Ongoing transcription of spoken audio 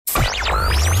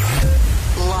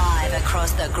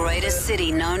across the greatest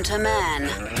city known to man.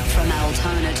 From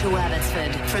Altona to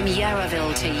Abbotsford, from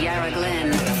Yarraville to Yarra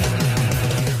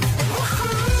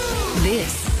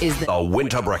This is The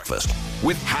Winter Breakfast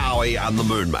with Howie and the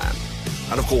Moonman.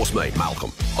 And of course me,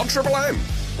 Malcolm, on Triple M.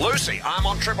 Lucy, I'm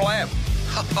on Triple M.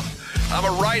 I'm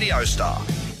a radio star.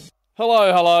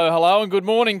 Hello, and good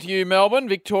morning to you, Melbourne,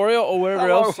 Victoria, or wherever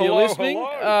else you're listening.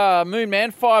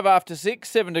 Moonman, 5 after 6,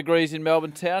 7 degrees in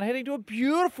Melbourne town, heading to a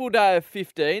beautiful day of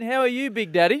 15. How are you,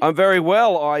 Big Daddy? I'm very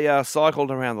well. I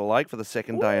cycled around the lake for the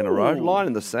second day in a row, lying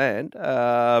in the sand,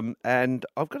 and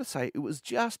I've got to say, it was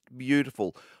just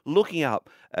beautiful. Looking up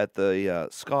at the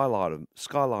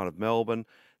skyline of Melbourne,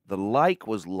 the lake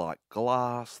was like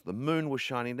glass. The moon was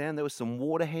shining down. There were some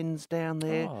water hens down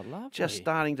there, just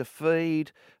starting to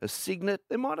feed. A cygnet.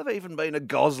 There might have even been a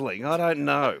gosling. I don't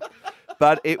know.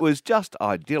 But it was just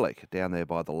idyllic down there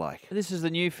by the lake. This is the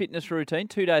new fitness routine.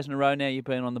 2 days in a row now you've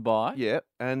been on the bike. Yeah,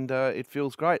 and it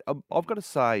feels great. I've got to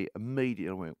say,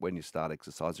 immediately when you start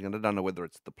exercising, and I don't know whether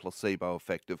it's the placebo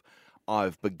effect of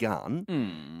I've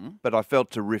begun, but I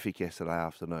felt terrific yesterday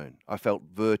afternoon. I felt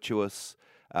virtuous.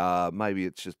 Maybe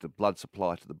it's just a blood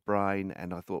supply to the brain,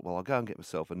 and I thought, well, I'll go and get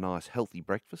myself a nice healthy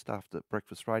breakfast after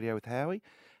breakfast radio with Howie,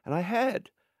 and I had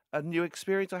a new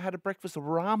experience. I had a breakfast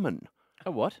ramen.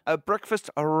 A what? A breakfast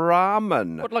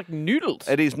ramen. What, like noodles?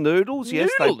 It is noodles, yes.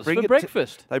 Noodles for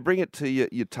breakfast? They bring it to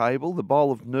your table, the bowl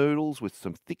of noodles with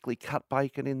some thickly cut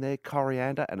bacon in there,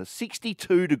 coriander, and a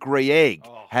 62-degree egg.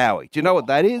 Howie, do you know what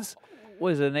that is?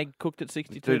 What is it, an egg cooked at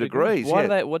 62 degrees? Why yeah. do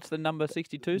they? What's the number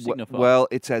 62 signify? Well,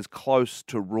 it's as close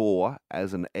to raw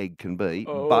as an egg can be,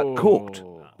 but cooked.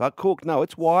 But cooked. No,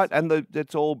 it's white and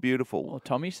it's all beautiful. Oh,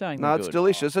 Tommy's saying no, it's good.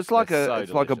 delicious. It's like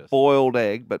like a boiled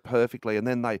egg, but perfectly. And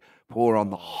then they pour on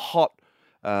the hot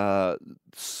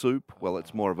soup. Well,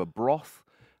 it's more of a broth.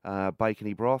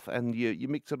 Bacony broth, and you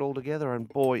mix it all together, and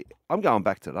boy, I'm going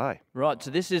back today. Right,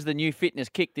 so this is the new fitness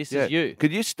kick. This is you.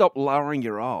 Could you stop lowering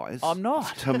your eyes? I'm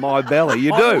not. To my belly.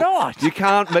 You do. I'm not. You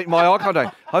can't meet my eye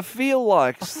contact. I feel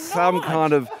like some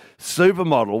kind of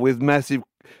supermodel with massive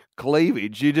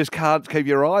cleavage. You just can't keep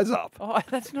your eyes up. Oh,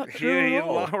 that's not true You're at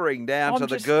all. lowering down to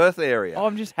the girth area.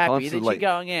 I'm just happy constantly. that you're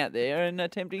going out there and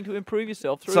attempting to improve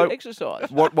yourself through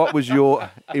exercise. What was your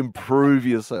improve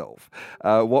yourself?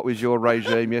 What was your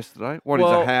regime yesterday? What is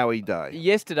a Howie day?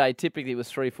 Yesterday, typically it was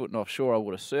 3 foot and offshore. I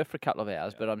would have surfed for a couple of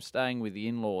hours, but I'm staying with the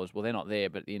in-laws. Well, they're not there,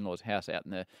 but the in-laws' house out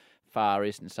in the far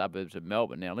eastern suburbs of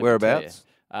Melbourne. Now, whereabouts?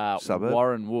 Suburb?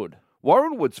 Warren Wood.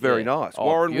 Warrenwood's very nice.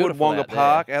 Warrenwood, Wonga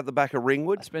Park, out the back of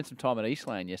Ringwood. I spent some time at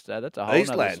Eastland yesterday. That's a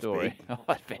whole other story.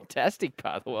 Oh, fantastic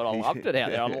part of the world. I loved it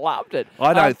out there. I loved it.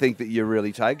 I don't think that you're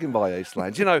really taken by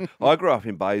Eastland. You know, I grew up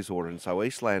in Bayswater, and so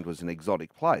Eastland was an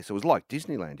exotic place. It was like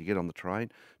Disneyland. You get on the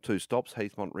train, 2 stops,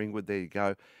 Heathmont, Ringwood, there you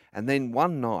go. And then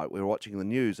one night we were watching the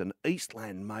news, and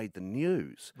Eastland made the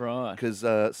news. Right. Because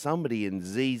somebody in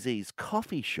ZZ's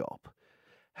coffee shop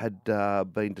had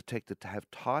been detected to have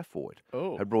typhoid.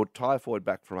 Had brought typhoid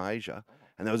back from Asia,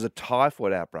 and there was a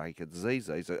typhoid outbreak at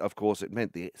ZZ's. Of course, it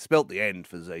spelt the end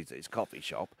for ZZ's coffee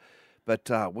shop.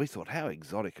 But we thought, how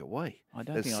exotic are we?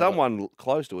 There's someone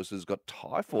close to us who's got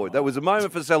typhoid. That was a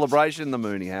moment for celebration in the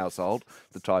Mooney household,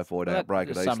 the typhoid outbreak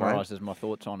at Eastland. That summarises my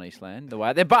thoughts on Eastland. The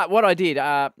way there. But what I did,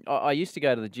 I used to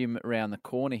go to the gym around the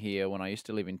corner here when I used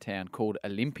to live in town called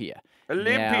Olympia.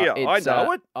 Olympia, I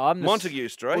know it. Montague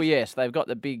Street. Well, yes, they've got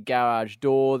the big garage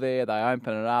door there. They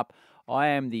open it up. I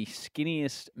am the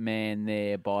skinniest man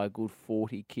there by a good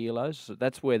 40 kilos. So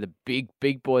that's where the big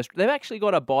boys... They've actually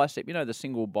got a bicep, you know, the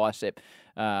single bicep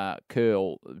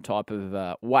curl type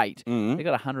of weight. They've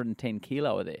got 110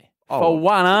 kilo there. For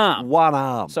one arm. One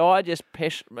arm. So I just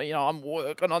I'm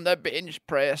working on the bench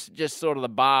press, just sort of the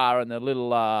bar and the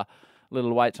little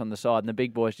weights on the side, and the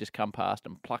big boys just come past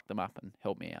and pluck them up and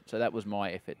help me out. So that was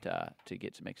my effort to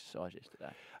get some exercise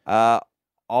yesterday.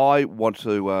 I want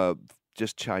to...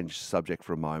 just change subject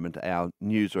for a moment. Our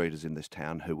newsreaders in this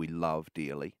town, who we love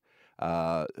dearly,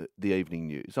 the evening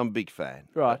news. I'm a big fan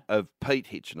of Pete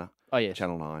Hitchener,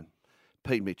 Channel 9,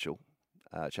 Pete Mitchell,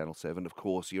 Channel 7, of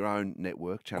course, your own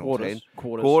network, Channel 10.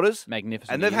 Quarters.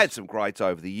 Magnificent. And they've had some greats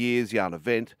over the years. Jan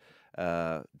Event,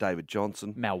 David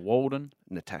Johnson, Mal Walden,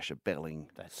 Natasha Belling,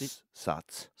 that's it.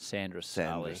 Suts, Sandra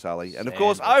Sully. And of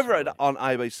course, over on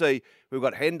ABC, we've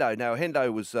got Hendo. Now,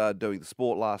 Hendo was doing the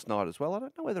sport last night as well. I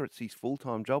don't know whether it's his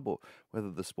full-time job or whether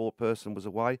the sport person was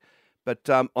away, but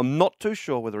I'm not too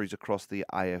sure whether he's across the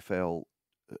AFL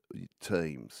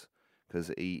teams, because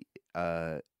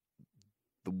the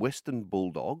Western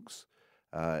Bulldogs,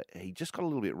 he just got a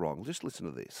little bit wrong. Just listen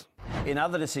to this. In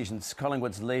other decisions,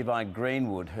 Collingwood's Levi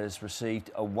Greenwood has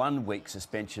received a 1-week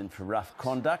suspension for rough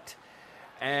conduct.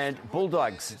 And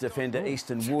Bulldogs defender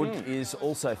Easton Wood is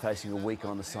also facing a week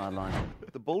on the sideline.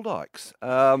 The Bulldogs.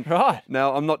 Right.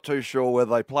 Now, I'm not too sure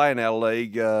whether they play in our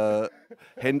league,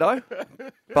 Hendo,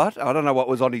 but I don't know what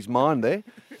was on his mind there.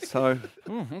 So,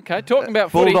 Okay, talking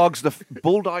about footy.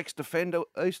 Bulldogs defender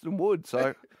Easton Wood.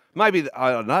 So maybe, I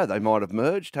don't know, they might have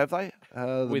merged, have they?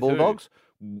 The With who? Bulldogs?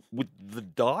 With the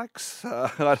Dykes?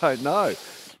 I don't know.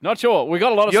 Not sure. We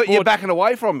got a lot of sport. You're backing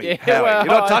away from me, Yeah, Howie. well,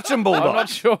 You're not touching Bulldogs. I'm not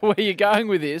sure where you're going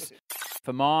with this.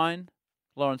 For mine,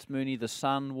 Lawrence Mooney, the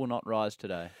sun will not rise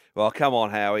today. Well, come on,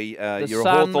 Howie. The You're a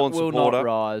sun Hawthorn will supporter. not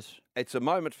rise. It's a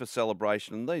moment for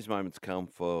celebration, and these moments come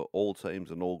for all teams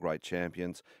and all great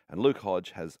champions. And Luke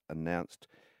Hodge has announced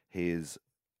his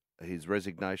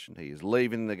resignation. He is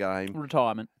leaving the game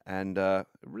Retirement. and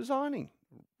retiring.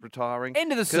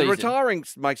 End of the 'Cause season. Retiring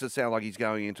makes it sound like he's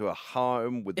going into a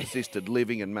home with assisted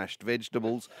living and mashed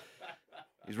vegetables.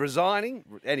 He's resigning.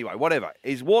 Anyway, whatever.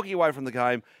 He's walking away from the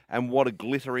game, and what a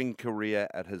glittering career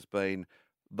it has been.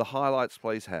 The highlights,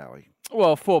 please, Howie.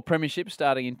 Well, 4 premierships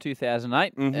starting in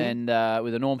 2008 Mm-hmm. and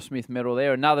with a Norm Smith medal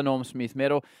there, another Norm Smith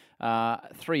medal,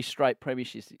 3 straight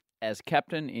premierships as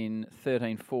captain in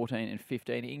 13, 14 and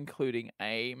 15, including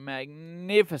a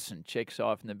magnificent check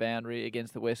side from the boundary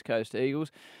against the West Coast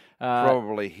Eagles.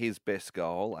 Probably his best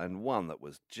goal, and one that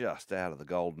was just out of the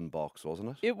golden box,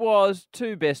 wasn't it? It was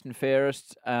 2 best and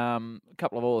fairest, a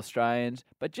couple of All-Australians,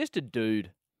 but just a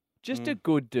dude. Just a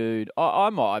good dude.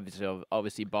 I'm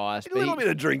obviously biased. A but little bit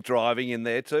of drink driving in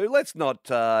there too. Let's not,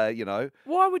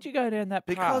 why would you go down that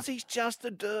path? because he's just a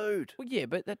dude. Well, yeah,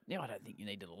 but I don't think you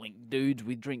need to link dudes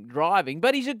with drink driving.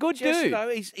 But he's a good Just,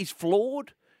 dude. he's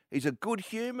flawed. He's a good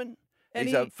human. And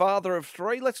He's he- a father of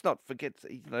 3. Let's not forget,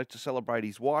 to celebrate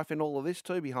his wife in all of this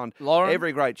too. Behind Lauren?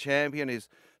 every great champion is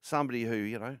somebody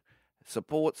who,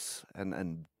 supports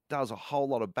and does a whole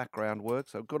lot of background work.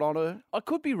 So good on her. I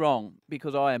could be wrong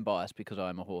because I am biased because I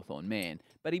am a Hawthorn man.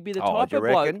 But he'd be the Oh, type do you of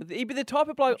bloke. reckon? He'd be the type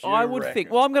of bloke Do you I would think.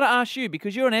 reckon? Well, I'm going to ask you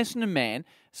because you're an Essendon man.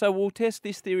 So we'll test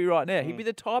this theory right now. Mm. He'd be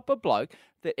the type of bloke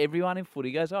that everyone in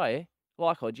footy goes, oh yeah,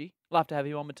 like Hodgie, love to have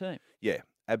him on my team. Yeah,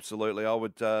 absolutely. I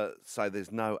would say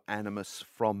there's no animus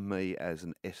from me as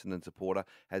an Essendon supporter,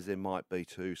 as there might be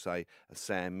to, say, a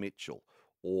Sam Mitchell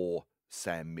or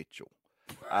Sam Mitchell.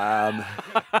 And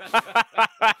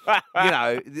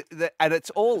it's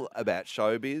all about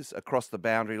showbiz across the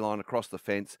boundary line, across the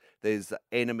fence. There's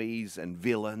enemies and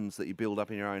villains that you build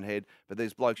up in your own head, but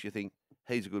there's blokes you think,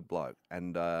 he's a good bloke,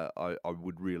 and I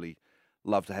would really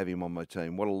love to have him on my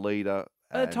team. What a leader.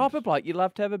 The type of bloke you'd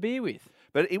love to have a beer with.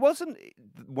 But he wasn't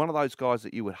one of those guys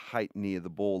that you would hate near the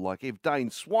ball. Like if Dane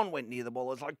Swan went near the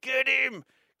ball, it's like, get him,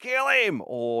 kill him.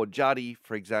 Or Juddy,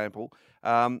 for example.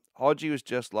 Hodgie was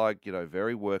just like,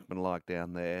 very workmanlike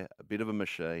down there, a bit of a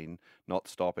machine, not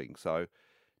stopping. So,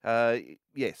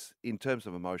 yes, in terms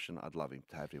of emotion, I'd love him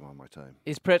to have him on my team.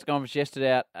 His press conference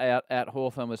yesterday out at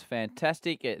Hawthorn was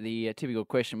fantastic. The typical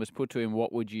question was put to him,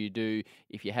 what would you do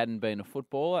if you hadn't been a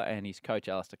footballer? And his coach,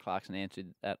 Alistair Clarkson,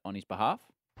 answered that on his behalf.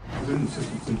 I didn't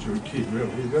since you were a kid, really.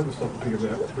 Have you ever stopped to think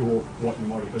about who or what you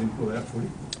might have been without footy?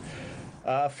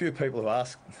 A few people have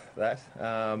asked that.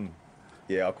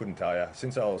 Yeah, I couldn't tell you.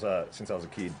 Since I was a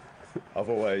kid, I've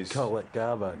always... Colette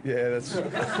Garbo. Yeah,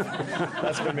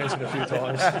 that's been mentioned a few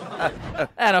times.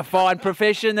 And a fine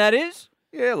profession, that is.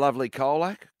 Yeah, lovely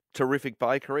Colac, terrific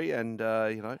bakery, and,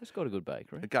 It's got a good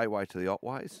bakery. a gateway to the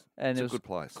Otways. And It's there a was, good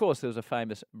place. Of course, there was a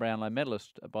famous Brownlow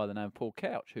medalist by the name of Paul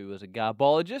Couch, who was a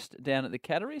garbologist down at the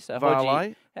Cattery. So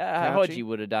Valet, Hodgie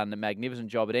would have done a magnificent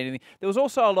job at anything. There was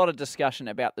also a lot of discussion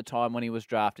about the time when he was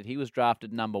drafted. He was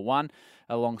drafted number 1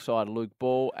 alongside Luke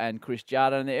Ball and Chris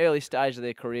Judd. In the early stage of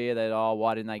their career, they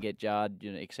why didn't they get Judd,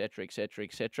 et cetera, et cetera,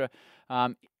 et cetera.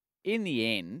 In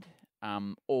the end,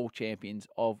 all champions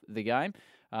of the game.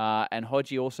 And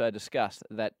Hodgie also discussed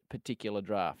that particular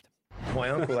draft. My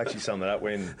uncle actually summed it up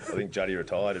when I think Juddy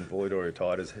retired and Boyd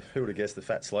retired as who would have guessed the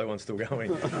fat, slow one's still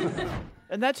going.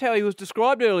 And that's how he was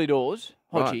described early doors,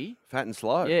 Hodgie. Right. Fat and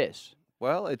slow. Yes.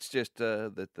 Well, it's just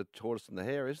the tortoise and the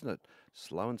hare, isn't it?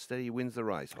 Slow and steady wins the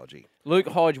race, Hodgie. Luke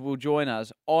Hodge will join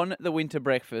us on the Winter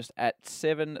Breakfast at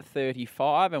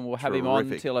 7:35, and we'll have him on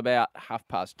Terrific. until about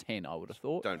 10:30, I would have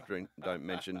thought. Don't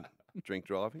mention drink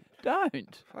driving.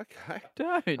 Don't. Okay.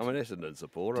 Don't. I'm an Essendon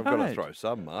supporter. I've got to Don't. throw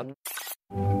some mud.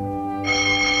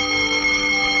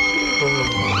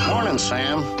 Morning,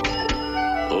 Sam.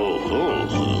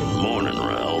 Oh, morning,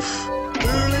 Ralph.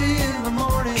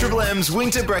 Triple M's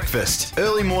Winter Breakfast,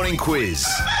 early morning quiz.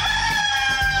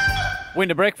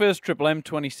 Winter breakfast, Triple M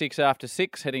 26 after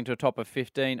 6, heading to a top of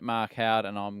 15. Mark Howard,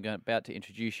 and I'm about to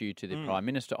introduce you to the Prime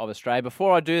Minister of Australia.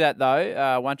 Before I do that, though,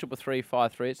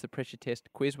 13353, it's the pressure test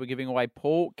quiz. We're giving away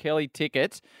Paul Kelly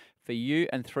tickets for you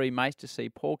and three mates to see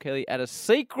Paul Kelly at a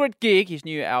secret gig. His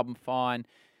new album, Fine.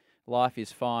 Life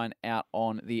is Fine, out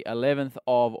on the 11th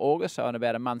of August, so in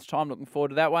about a month's time. Looking forward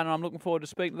to that one, and I'm looking forward to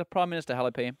speaking to the Prime Minister.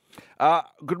 Hello, PM.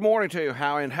 Good morning to you,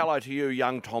 Howie, and hello to you,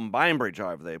 young Tom Bainbridge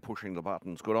over there pushing the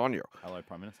buttons. Good on you. Hello,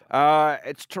 Prime Minister.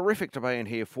 It's terrific to be in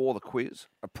here for the quiz,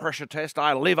 a pressure test.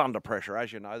 I live under pressure,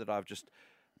 as you know, that I've just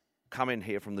come in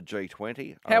here from the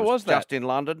G20. How was that? Just in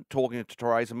London, talking to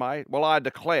Theresa May. Well, I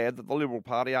declared that the Liberal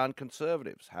Party aren't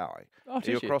Conservatives, Howie. Oh, Are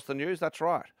you across the news? That's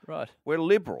right. Right. We're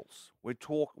Liberals.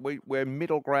 We're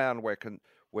middle ground.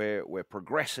 We're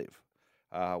progressive.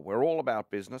 We're all about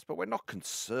business, but we're not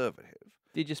conservative.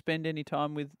 Did you spend any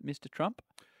time with Mr. Trump?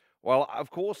 Well,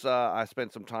 of course, I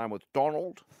spent some time with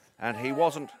Donald, and he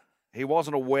wasn't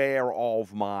aware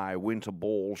of my winter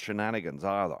ball shenanigans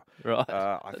either. Right.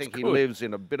 I think he lives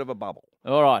in a bit of a bubble.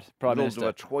 All right, Prime Lives Minister. in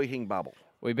a tweeting bubble.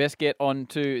 We best get on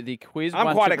to the quiz.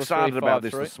 I'm quite excited about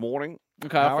this morning.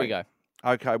 Okay, off Howie. we go.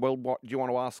 Okay, well, what do you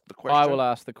want to ask the question? I will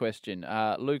ask the question.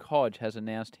 Luke Hodge has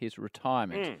announced his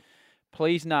retirement.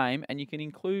 Please name, and you can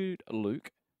include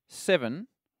Luke, 7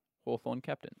 Hawthorn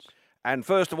captains. And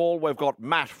first of all, we've got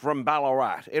Matt from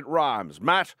Ballarat. It rhymes.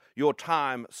 Matt, your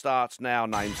time starts now.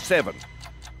 Name 7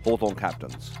 Hawthorn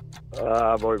captains.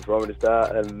 Morning, Prime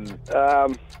Minister. And,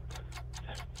 oh,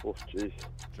 jeez.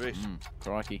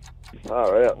 Crikey.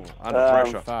 Far out. Under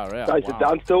pressure. Far out. Jason Wow.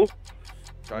 Dunstall.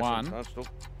 Jason One. Dunstall.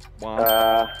 One.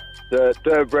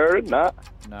 Derb Brereton, nah.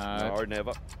 No. No,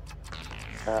 never.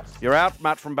 You're out,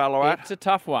 Matt from Ballarat. It's a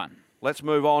tough one. Let's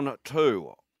move on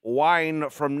to Wayne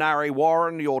from Narre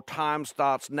Warren. Your time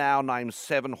starts now. Name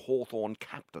 7 Hawthorn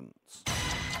captains.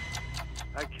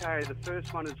 Okay, the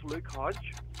first one is Luke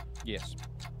Hodge. Yes.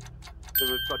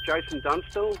 Then we've got Jason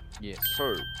Dunstall. Yes.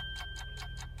 2.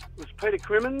 Was Peter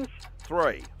Crimmins.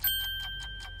 3.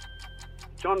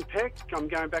 John Peck. I'm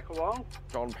going back a while.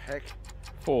 John Peck.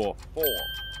 4. 4.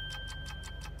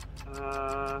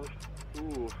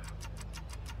 Ooh.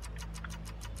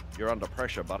 You're under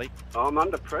pressure, buddy. I'm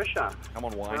under pressure. Come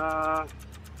on, Wayne.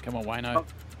 Come on, Wayno.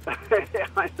 I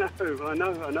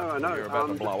know. You're about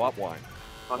to blow up, Wayne.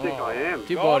 I think I am.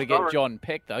 Did well to get John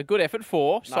Peck, though. Good effort.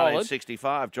 4. Solid.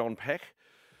 1965, John Peck.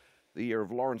 The year of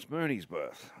Lawrence Mooney's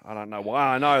birth. I don't know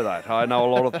why I know that. I know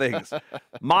a lot of things.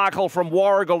 Michael from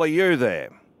Warrigal, are you there?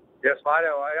 Yes, mate,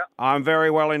 how are you? I'm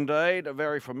very well indeed.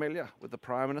 Very familiar with the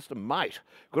Prime Minister. Mate,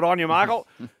 good on you, Michael.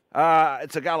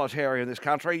 It's egalitarian in this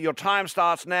country. Your time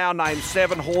starts now. Name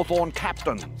 7 Hawthorn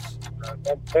captains. John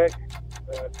Peck,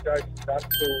 Jason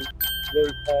Dunstall,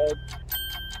 Luke Hodge,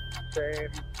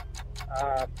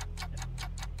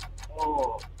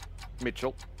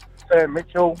 Mitchell. Sam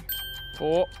Mitchell,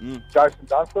 4. Jason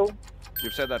Dunstall.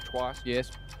 You've said that twice.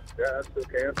 Yes. Yeah, that still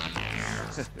counts.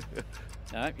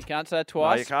 No, you can't say it No,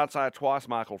 twice. you can't say it twice,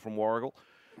 Michael from Warrigal.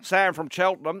 Sam from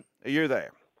Cheltenham, are you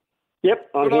there? Yep,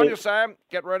 I'm Good here. on you, Sam.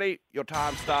 Get ready. Your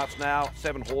time starts now.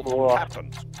 7 Hawthorn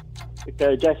captains.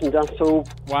 Okay, Jason Dunstall,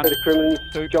 1. Peter Crimmins,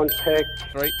 2. John Peck,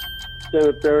 3.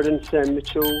 Dermot Brereton, Sam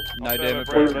Mitchell, No Dermot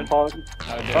Brereton. Brereton. Hodge.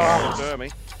 No Dermot.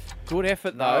 Dermy. Good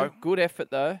effort, No. though. Good effort,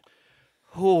 though.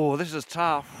 Oh, this is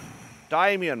tough.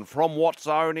 Damien from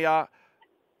Watsonia.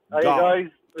 How you guys?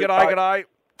 G'day.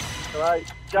 Right.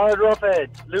 Jared Ruffhead,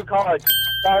 Luke Hodge,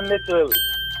 Sam Mitchell,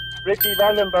 Ricky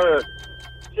Vandenberg,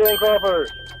 Shane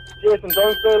Crawford, Jason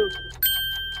Dunstall,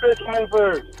 Chris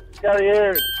Langford, Gary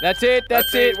Ayres. That's it.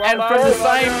 That's it. Well and done. from the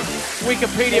Well same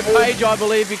Wikipedia page, I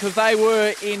believe, because they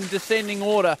were in descending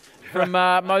order from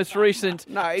most recent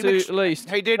to least.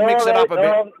 He did mix it up a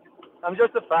bit. I'm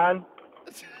just a fan.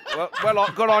 Well,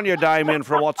 good on you, Damien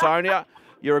from Watsonia.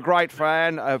 You're a great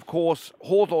fan. Of course,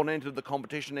 Hawthorn entered the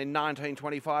competition in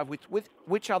 1925 with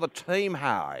which other team,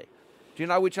 Howie? Do you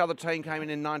know which other team came in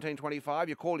 1925?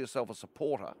 You call yourself a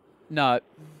supporter. No.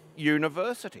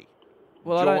 University.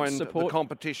 Well, I don't joined support the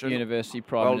competition. University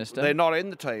Prime Minister. They're not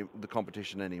in the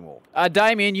competition anymore.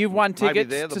 Damien, you've won Maybe tickets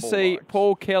they're the to see Bulldogs.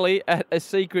 Paul Kelly at a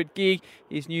secret gig.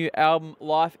 His new album,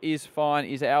 Life is Fine,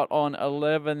 is out on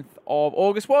 11th of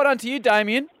August. Well done to you,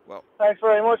 Damien. Well, thanks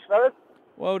very much, fellas.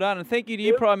 Well done, and thank you to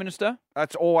you, Prime Minister.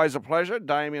 That's always a pleasure.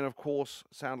 Damien, of course,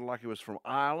 sounded like he was from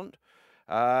Ireland.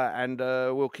 And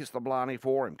we'll kiss the blarney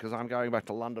for him because I'm going back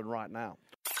to London right now.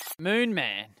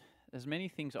 Moonman. There's many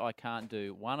things I can't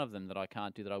do. One of them that I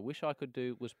can't do that I wish I could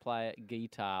do was play a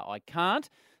guitar. I can't.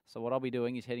 So what I'll be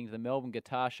doing is heading to the Melbourne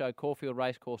Guitar Show, Caulfield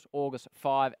Racecourse, August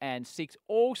 5 and 6.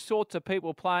 All sorts of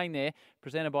people playing there,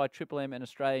 presented by Triple M and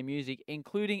Australia Music,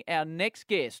 including our next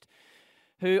guest.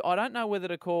 who I don't know whether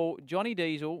to call Johnny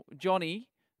Diesel, Johnny,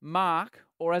 Mark,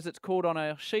 or as it's called on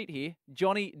our sheet here,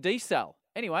 Johnny Diesel.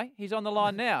 Anyway, he's on the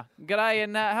line now. G'day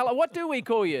and hello. What do we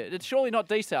call you? It's surely not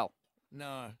Diesel.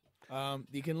 No.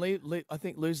 You can I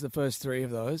think lose the first three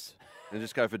of those. And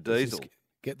just go for Diesel. Just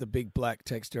get the big black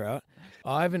texture out.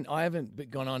 I haven't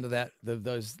gone on to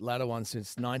those latter ones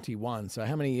since 91. So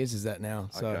how many years is that now?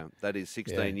 So, Okay, that is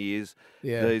 16 years,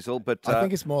 Yeah. Diesel. But I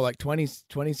think it's more like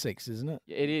 26, isn't it?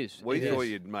 It is. we It thought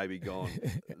is. you'd maybe gone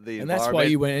the And that's why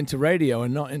you went into radio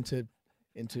and not into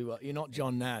you're not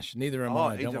John Nash. Neither am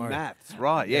I. Don't into worry. maths,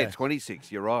 right? Yeah,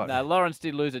 26. You're right. No, Lawrence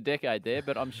did lose a decade there,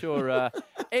 but I'm sure.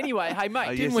 Anyway, hey,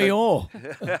 mate. Didn't we all?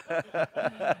 The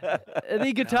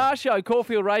guitar show,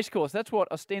 Caulfield Racecourse, that's what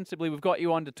ostensibly we've got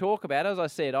you on to talk about. As I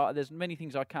said, there's many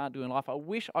things I can't do in life. I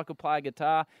wish I could play a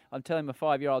guitar. I'm telling my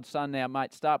 5-year-old son now,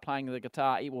 mate, start playing the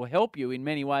guitar. It will help you in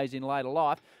many ways in later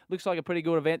life. Looks like a pretty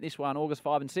good event, this one, August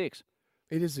 5 and 6.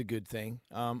 It is a good thing.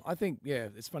 I think,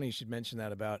 it's funny you should mention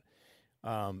that about,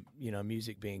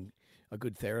 music being a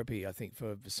good therapy, I think,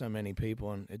 for so many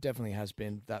people, and it definitely has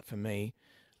been that for me.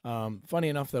 Funny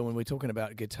enough, though, when we're talking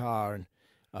about guitar and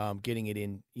getting it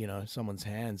in, someone's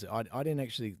hands, I didn't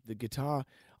actually, the guitar,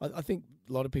 I think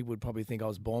a lot of people would probably think I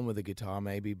was born with a guitar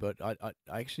maybe, but I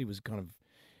actually was kind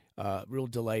of real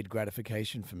delayed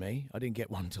gratification for me. I didn't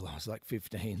get one until I was like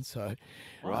 15, so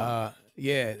Right.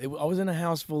 I was in a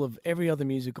house full of every other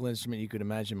musical instrument you could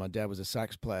imagine. My dad was a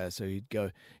sax player, so he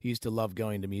used to love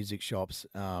going to music shops,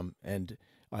 and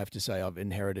I have to say I've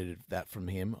inherited that from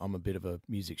him. I'm a bit of a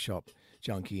music shop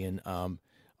junkie, and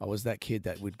I was that kid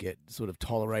that would get sort of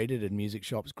tolerated in music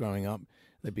shops growing up.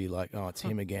 They'd be like, oh, it's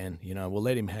him again. We'll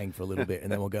let him hang for a little bit,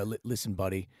 and then we'll go, listen,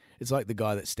 buddy. It's like the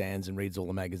guy that stands and reads all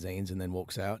the magazines and then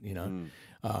walks out,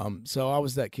 So I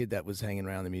was that kid that was hanging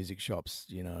around the music shops,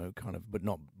 kind of, but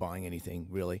not buying anything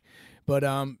really. But,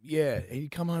 he'd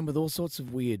come home with all sorts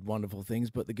of weird, wonderful things,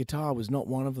 but the guitar was not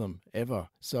one of them ever.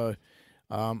 So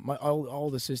my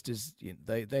older sisters,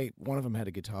 they one of them had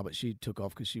a guitar, but she took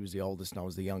off because she was the oldest and I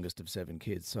was the youngest of 7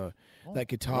 kids. So that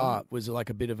guitar was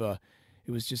like a bit of it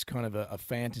was just kind of a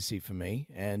fantasy for me.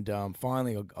 And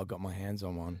finally I got my hands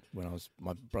on one when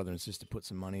my brother and sister put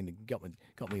some money in and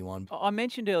got me one. I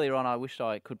mentioned earlier on I wished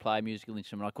I could play a musical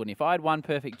instrument. I couldn't. If I had one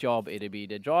perfect job, it'd be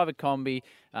to drive a combi,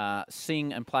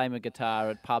 sing and play my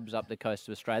guitar at pubs up the coast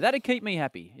of Australia. That'd keep me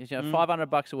happy.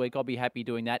 $500 a week, I'll be happy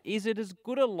doing that. Is it as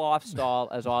good a lifestyle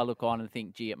as I look on and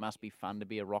think, gee, it must be fun to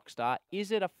be a rock star?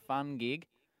 Is it a fun gig?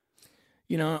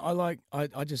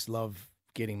 I just love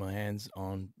getting my hands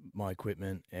on my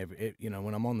equipment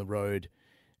when I'm on the road,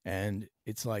 and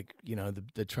it's like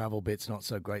the travel bit's not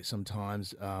so great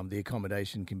sometimes. The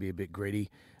accommodation can be a bit gritty.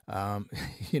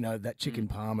 That chicken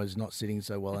parma's not sitting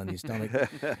so well on your stomach.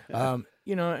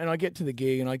 And I get to the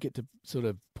gig and I get to sort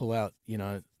of pull out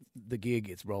the gig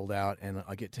gets rolled out and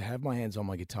I get to have my hands on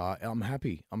my guitar. I'm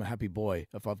happy. I'm a happy boy.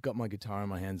 If I've got my guitar in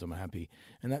my hands, I'm happy.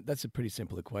 And that's a pretty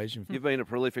simple equation. You've been a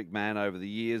prolific man over the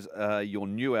years. Your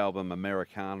new album,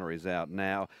 Americana, is out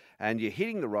now, and you're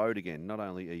hitting the road again. Not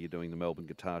only are you doing the Melbourne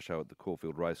Guitar Show at the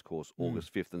Caulfield Racecourse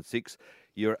August 5th and 6th,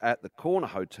 you're at the Corner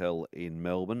Hotel in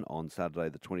Melbourne on Saturday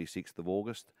the 26th of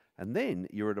August, and then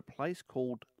you're at a place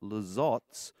called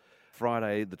Lizottes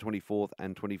Friday the 24th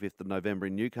and 25th of November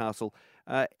in Newcastle.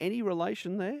 Any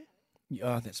relation there?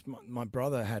 That's my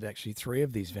brother had actually 3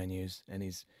 of these venues, and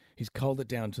he's culled it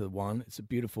down to one. It's a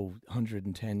beautiful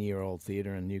 110-year-old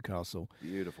theatre in Newcastle.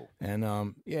 Beautiful.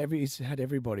 And he's had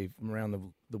everybody from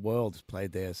around the world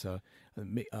played there. So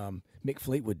Mick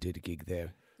Fleetwood did a gig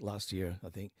there last year, I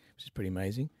think, which is pretty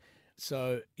amazing.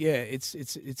 So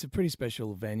it's a pretty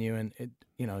special venue, and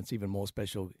it's even more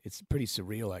special. It's pretty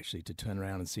surreal actually to turn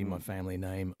around and see my family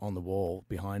name on the wall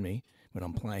behind me when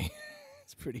I'm playing.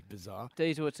 It's pretty bizarre.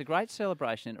 Diesel, it's a great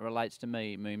celebration. It relates to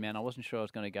me, Moonman. I wasn't sure I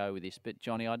was going to go with this, but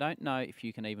Johnny, I don't know if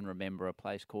you can even remember a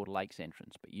place called Lakes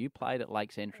Entrance, but you played at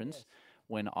Lakes Entrance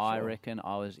when I reckon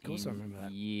I was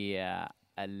in year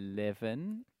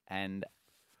 11, and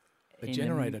the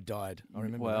generator died. I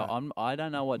remember that. I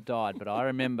don't know what died, but I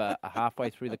remember halfway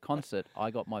through the concert, I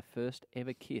got my first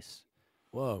ever kiss.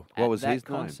 Whoa! What was his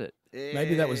concert? Name?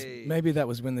 Maybe that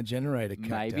was when the generator cut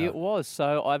Maybe out. it was.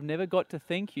 So I've never got to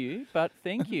thank you, but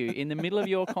thank you in the middle of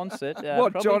your concert.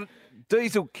 John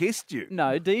Diesel kissed you?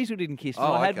 No, Diesel didn't kiss me.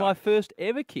 Oh, I had okay. my first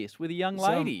ever kiss with a young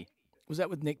lady. Was that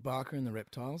with Nick Barker and the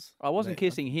Reptiles? I wasn't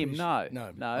kissing him. No.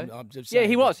 I'm just Yeah, saying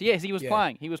he was. that- Yes, he was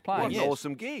playing. He was playing. What an yes.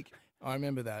 awesome gig. I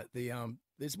remember that.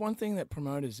 There's one thing that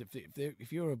promoters,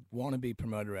 if you're a wannabe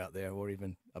promoter out there, or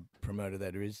even a promoter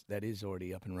that is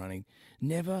already up and running,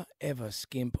 never ever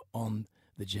skimp on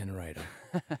the generator.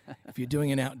 If you're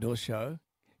doing an outdoor show,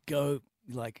 go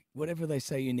like whatever they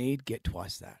say you need, get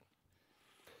twice that.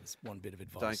 That's one bit of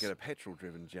advice. Don't get a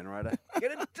petrol-driven generator.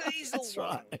 Get a diesel That's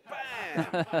one.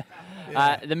 right.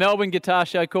 Bam! The Melbourne Guitar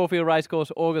Show, Caulfield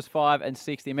Racecourse, August 5 and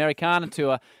 6. The Americana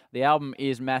Tour, the album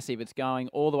is massive. It's going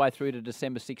all the way through to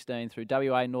December 16 through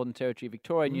WA, Northern Territory,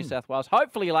 Victoria, New South Wales,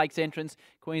 hopefully Lakes Entrance,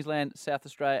 Queensland, South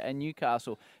Australia and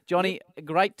Newcastle. Johnny,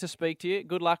 great to speak to you.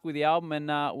 Good luck with the album and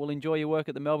we'll enjoy your work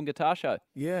at the Melbourne Guitar Show.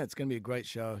 Yeah, it's going to be a great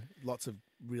show. Lots of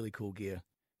really cool gear.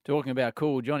 Talking about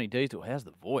cool, Johnny Diesel, how's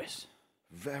the voice?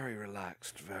 Very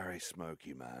relaxed, very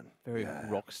smoky, man. Very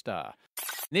rock star.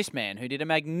 This man who did a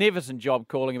magnificent job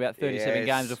calling about 37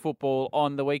 games of football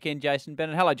on the weekend, Jason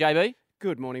Bennett. Hello, JB.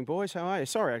 Good morning, boys. How are you?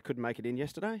 Sorry I couldn't make it in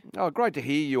yesterday. Oh, great to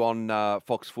hear you on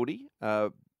Fox Footy.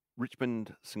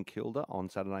 Richmond St Kilda on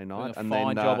Saturday night. Doing a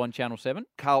fine job on Channel 7.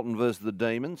 Carlton versus the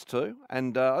Demons too.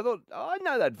 And I thought, I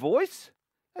know that voice.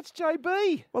 That's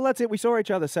JB. Well, that's it. We saw each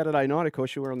other Saturday night. Of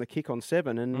course, you were on the kick on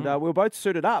 7, and we were both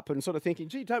suited up and sort of thinking,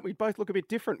 gee, don't we both look a bit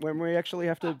different when we actually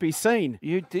have to be seen?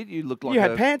 You did. You looked like you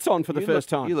had pants on for the first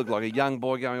time. You looked like a young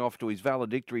boy going off to his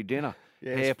valedictory dinner.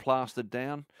 Yes. Hair plastered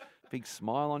down, big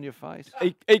smile on your face.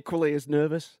 Equally as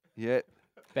nervous. Yeah.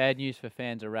 Bad news for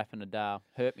fans of Rafa Nadal.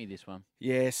 Hurt me this one.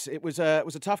 Yes, it was a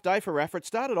tough day for Rafa. It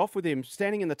started off with him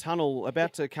standing in the tunnel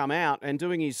about to come out and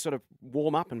doing his sort of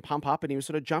warm up and pump up, and he was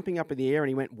sort of jumping up in the air and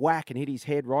he went whack and hit his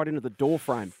head right into the door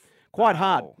frame. Quite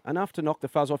hard, enough to knock the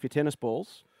fuzz off your tennis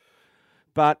balls.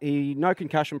 But no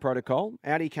concussion protocol.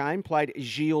 Out he came, played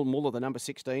Gilles Muller, the number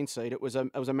 16 seed. It was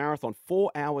a marathon,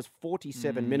 4 hours,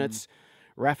 47 minutes.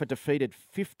 Rafa defeated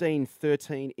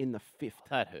 15-13 in the fifth.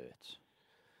 That hurts.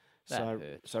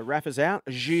 So Rafa's out.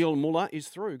 Gilles Muller is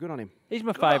through. Good on him. He's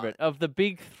my favourite of the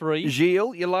big three.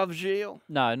 Gilles, you love Gilles?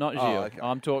 No, not Gilles. Oh, okay.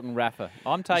 I'm talking Rafa.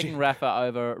 I'm taking Rafa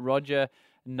over Roger,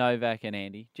 Novak and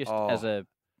Andy, just as a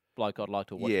bloke I'd like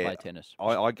to watch play tennis.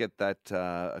 I get that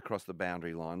across the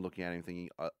boundary line, looking at him thinking,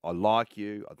 I like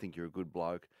you, I think you're a good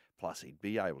bloke, plus he'd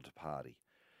be able to party.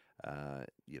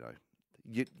 You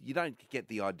don't get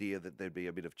the idea that there'd be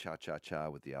a bit of cha-cha-cha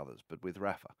with the others, but with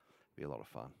Rafa, be a lot of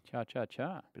fun.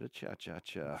 Cha-cha-cha. Bit of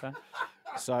cha-cha-cha. Okay.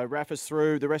 So Rafa's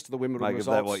through. The rest of the Wimbledon Make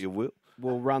results of that what you will.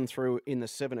 We'll run through in the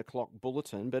 7 o'clock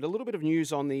bulletin. But a little bit of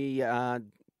news on the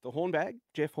Hornbag,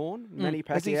 Jeff Horn, Manny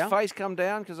Pacquiao. Has his face come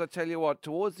down? Because I tell you what,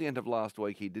 towards the end of last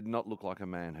week, he did not look like a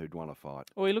man who'd won a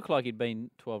fight. Well, he looked like he'd been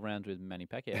 12 rounds with Manny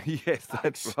Pacquiao. Yes,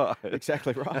 that's right.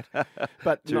 Exactly right.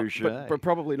 But Touché.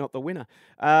 probably not the winner.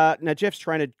 Now, Jeff's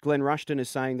trainer, Glenn Rushton, is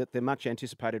saying that the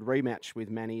much-anticipated rematch with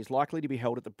Manny is likely to be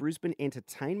held at the Brisbane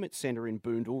Entertainment Centre in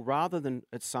Boondall rather than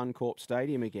at Suncorp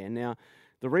Stadium again. Now,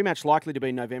 the rematch likely to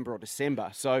be November or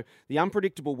December. So the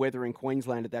unpredictable weather in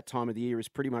Queensland at that time of the year is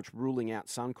pretty much ruling out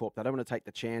Suncorp. They don't want to take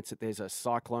the chance that there's a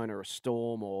cyclone or a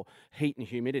storm or heat and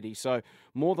humidity. So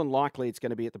more than likely it's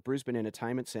going to be at the Brisbane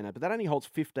Entertainment Centre. But that only holds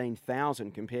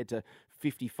 15,000 compared to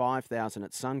 55,000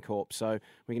 at Suncorp. So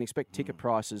we can expect ticket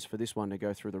prices for this one to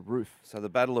go through the roof. So the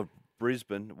Battle of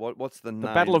Brisbane, what's the name? The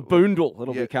Battle of Boondall,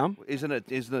 it'll become. Isn't it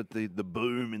the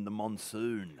boom in the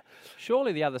monsoon?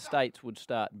 Surely the other states would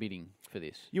start bidding for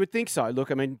this. You would think so.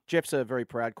 Look, I mean, Jeff's a very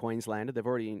proud Queenslander. They've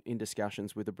already in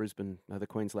discussions with the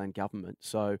Queensland government.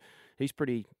 So he's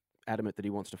pretty adamant that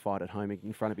he wants to fight at home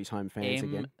in front of his home fans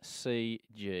again.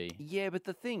 MCG. Yeah, but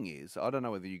the thing is, I don't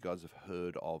know whether you guys have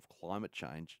heard of climate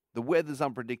change. The weather's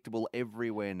unpredictable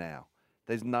everywhere now.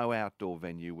 There's no outdoor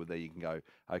venue where you can go,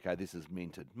 okay, this is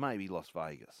minted. Maybe Las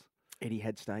Vegas.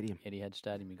 Etihad Stadium. Etihad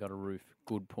Stadium, you got a roof.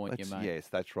 Good point, you mate. Yes,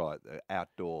 that's right.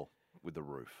 Outdoor with the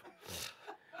roof.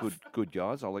 Good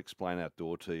guys. I'll explain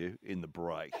outdoor to you in the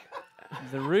break.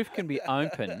 The roof can be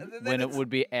open when it would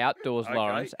be outdoors,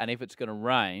 Lawrence, and if it's going to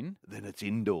rain, then it's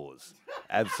indoors.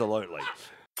 Absolutely.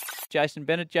 Jason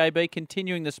Bennett, JB,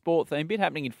 continuing the sport theme. Bit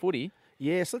happening in footy.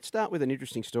 Yes, let's start with an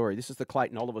interesting story. This is the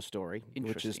Clayton Oliver story,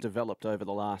 which has developed over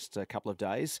the last couple of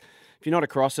days. If you're not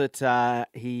across it,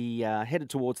 he headed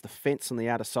towards the fence on the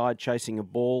outer side, chasing a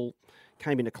ball,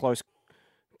 came into close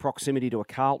proximity to a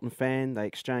Carlton fan. They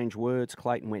exchanged words.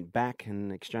 Clayton went back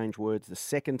and exchanged words the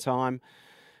second time.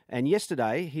 And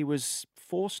yesterday, he was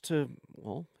forced to,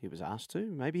 he was asked to,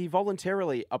 maybe he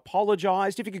voluntarily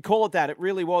apologised, if you could call it that. It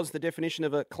really was the definition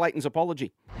of a Clayton's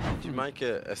apology. Did you make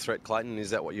a threat, Clayton?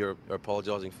 Is that what you're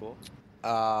apologising for?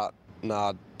 No,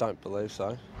 I don't believe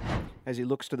so. As he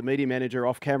looks to the media manager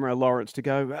off camera, Lawrence, to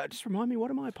go, just remind me, what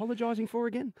am I apologising for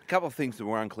again? A couple of things that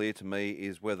were unclear to me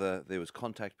is whether there was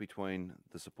contact between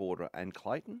the supporter and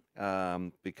Clayton,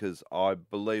 because I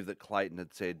believe that Clayton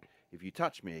had said, if you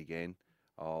touch me again,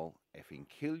 I'll effing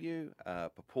kill you,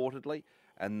 purportedly.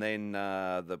 And then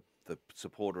the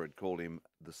supporter had called him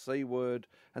the C word.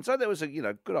 And so there was a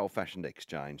good old-fashioned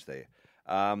exchange there.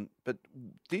 But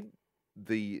did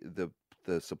the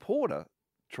supporter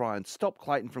try and stop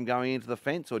Clayton from going into the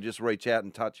fence, or just reach out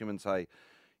and touch him and say,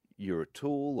 "You're a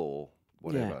tool," or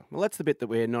whatever? Yeah. Well, that's the bit that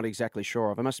we're not exactly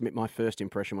sure of. I must admit, my first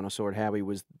impression when I saw it, Howie,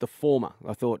 was the former.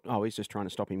 I thought, oh, he's just trying to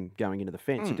stop him going into the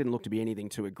fence. It didn't look to be anything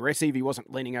too aggressive. He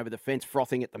wasn't leaning over the fence,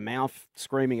 frothing at the mouth,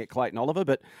 screaming at Clayton Oliver.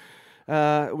 But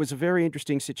it was a very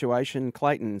interesting situation.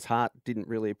 Clayton's heart didn't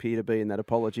really appear to be in that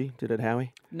apology, did it,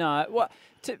 Howie? No, well,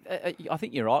 I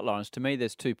think you're right, Lawrence. To me,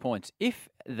 there's 2 points. If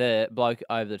the bloke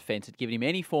over the fence had given him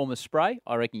any form of spray,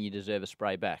 I reckon you deserve a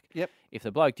spray back. Yep. If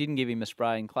the bloke didn't give him a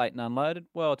spray and Clayton unloaded,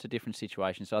 well, it's a different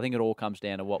situation. So I think it all comes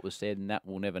down to what was said, and that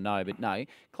we'll never know. But no,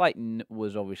 Clayton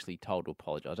was obviously told to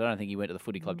apologise. I don't think he went to the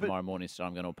footy club tomorrow morning and said,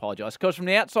 I'm going to apologise. Because from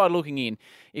the outside looking in,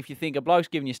 if you think a bloke's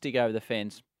giving you a stick over the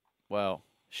fence, well,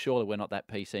 surely we're not that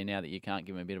PC now that you can't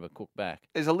give him a bit of a cook back.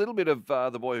 There's a little bit of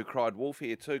the boy who cried wolf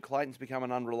here too. Clayton's become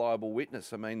an unreliable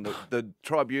witness. I mean, the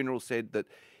tribunal said that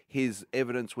his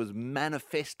evidence was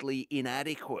manifestly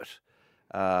inadequate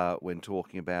when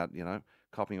talking about,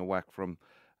 copping a whack from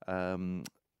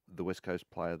the West Coast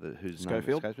player whose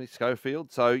Schofield. name escapes me,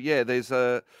 Schofield. So, yeah, there's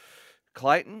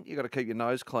Clayton, you got to keep your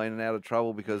nose clean and out of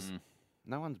trouble because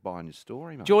no one's buying your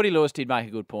story, mate. Geordie Lewis did make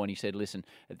a good point. He said, listen,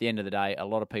 at the end of the day, a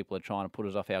lot of people are trying to put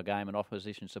us off our game, and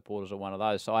opposition supporters are one of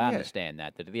those. So I understand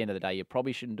that at the end of the day, you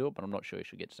probably shouldn't do it, but I'm not sure you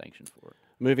should get sanctioned for it.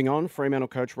 Moving on, Fremantle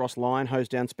coach Ross Lyon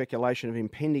hosed down speculation of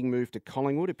impending move to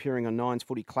Collingwood, appearing on Nine's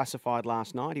Footy Classified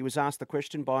last night. He was asked the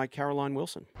question by Caroline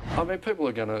Wilson. I mean, people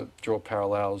are going to draw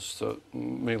parallels to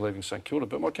me leaving St Kilda,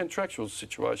 but my contractual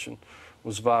situation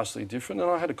was vastly different, and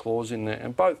I had a clause in there,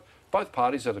 and both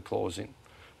parties had a clause in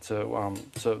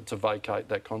to vacate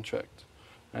that contract,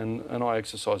 and I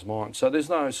exercised mine. So there's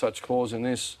no such clause in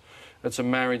this. It's a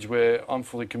marriage where I'm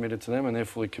fully committed to them and they're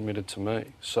fully committed to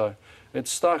me. So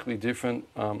it's starkly different.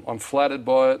 I'm flattered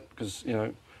by it because,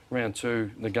 round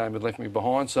 2, the game had left me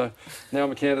behind. So now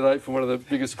I'm a candidate for one of the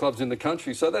biggest clubs in the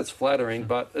country. So that's flattering,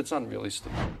 but it's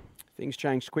unrealistic. Things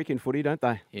change quick in footy, don't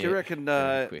they? Do you reckon,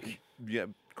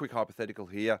 quick hypothetical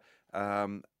here,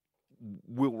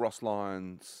 will Ross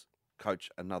Lyons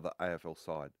coach another AFL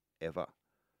side ever?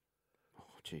 Oh,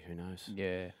 gee, who knows?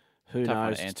 Yeah. Who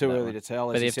knows? It's too early to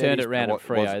tell. But they've turned it around at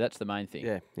Freo. That's the main thing.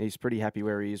 Yeah, he's pretty happy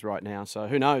where he is right now. So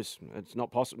who knows? It's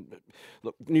not possible.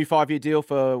 Look, new 5-year deal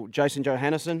for Jason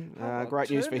Johannesson. Great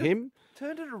news for him.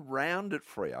 Turned it around at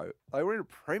Freo. They were in a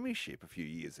premiership a few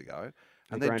years ago.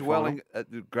 And The they're grand dwelling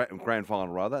at the grand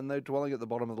final, rather, and they're dwelling at the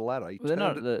bottom of the ladder. Well, they're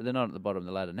not at the bottom of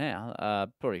the ladder now.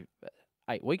 Probably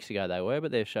 8 weeks ago they were,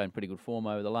 but they've shown pretty good form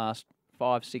over the last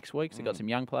 5-6 weeks. They've got some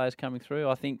young players coming through.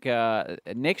 I think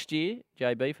next year,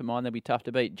 JB, for mine, they'll be tough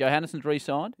to beat. Johannesson's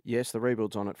re-signed. Yes, the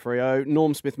rebuild's on at Freo.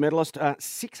 Norm Smith medalist,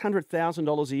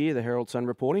 $600,000 a year, the Herald Sun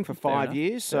reporting, for 5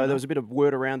 years. So there was a bit of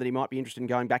word around that he might be interested in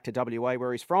going back to WA,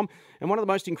 where he's from. And one of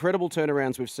the most incredible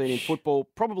turnarounds we've seen in football,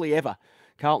 probably ever.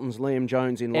 Carlton's Liam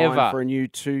Jones in line for a new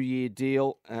 2-year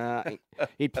deal.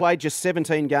 He played just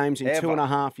 17 games in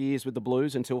 2.5 years with the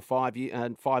Blues until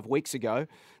 5 weeks ago.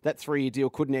 That 3-year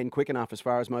deal couldn't end quick enough as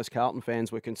far as most Carlton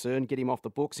fans were concerned. Get him off the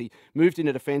books. He moved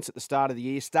into defence at the start of the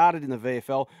year, started in the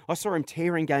VFL. I saw him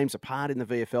tearing games apart in the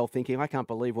VFL thinking, I can't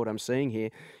believe what I'm seeing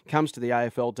here. Comes to the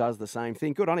AFL, does the same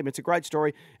thing. Good on him. It's a great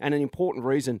story and an important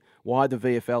reason why the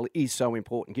VFL is so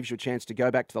important. Gives you a chance to go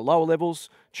back to the lower levels,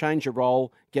 change your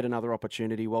role, get another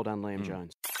opportunity. Well done, Liam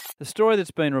Jones. The story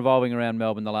that's been revolving around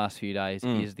Melbourne the last few days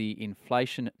is the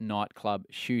Inflation Nightclub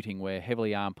shooting, where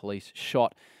heavily armed police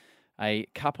shot a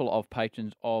couple of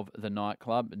patrons of the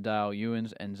nightclub, Dale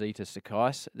Ewens and Zita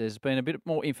Sakais. There's been a bit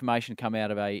more information come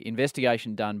out of an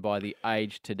investigation done by The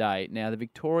Age today. Now, the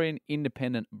Victorian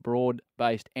Independent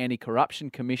Broad-Based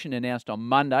Anti-Corruption Commission announced on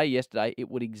yesterday,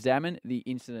 it would examine the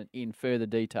incident in further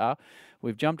detail.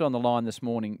 We've jumped on the line this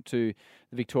morning to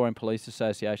the Victorian Police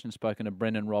Association, spoken to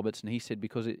Brendan Roberts, and he said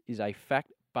because it is a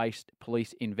fact-based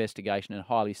police investigation and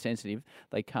highly sensitive,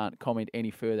 they can't comment any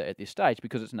further at this stage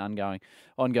because it's an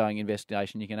ongoing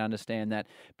investigation. You can understand that.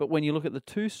 But when you look at the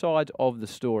two sides of the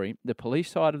story, the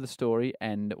police side of the story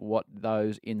and what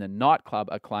those in the nightclub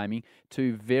are claiming,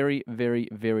 two very, very,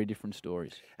 very different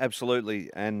stories. Absolutely.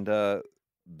 And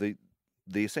the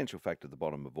essential fact at the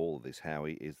bottom of all of this,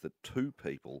 Howie, is that 2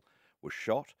 people were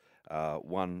shot.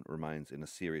 One remains in a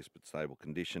serious but stable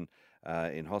condition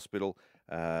in hospital.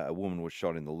 A woman was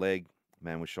shot in the leg. A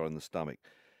man was shot in the stomach.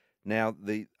 Now,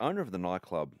 the owner of the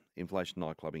nightclub, Inflation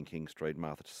Nightclub in King Street,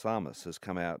 Martha Tsamas, has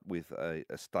come out with a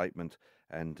statement,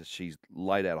 and she's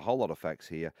laid out a whole lot of facts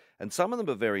here, and some of them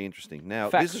are very interesting. Now,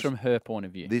 facts from her point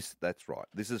of view. That's right.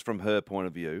 This is from her point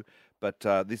of view, but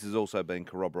this is also being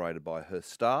corroborated by her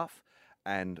staff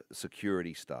and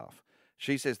security staff.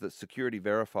 She says that security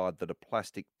verified that a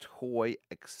plastic toy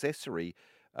accessory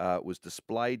was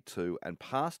displayed to and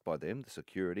passed by them, the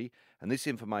security, and this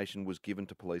information was given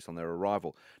to police on their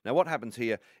arrival. Now, what happens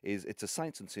here is it's a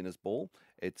Saints and Sinners ball.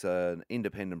 It's an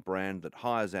independent brand that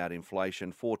hires out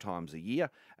Inflation 4 times a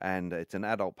year, and it's an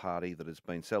adult party that has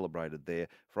been celebrated there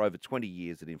for over 20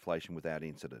 years at Inflation without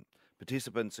incident.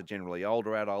 Participants are generally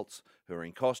older adults who are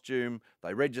in costume.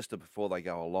 They register before they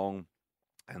go along,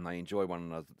 and they enjoy one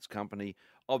another's company.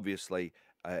 Obviously,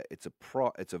 it's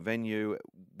a venue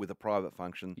with a private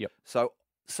function. Yep. So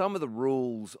some of the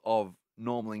rules of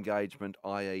normal engagement,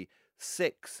 i.e.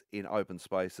 sex in open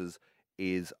spaces,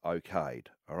 is okayed,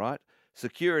 all right?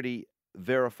 Security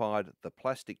verified the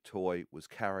plastic toy was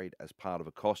carried as part of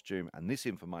a costume, and this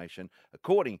information,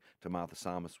 according to Martha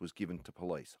Samus, was given to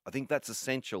police. I think that's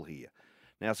essential here.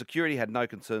 Now, security had no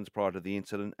concerns prior to the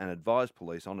incident and advised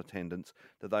police on attendance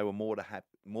that they were more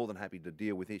than happy to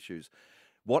deal with issues.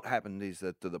 What happened is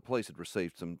that the police had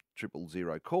received some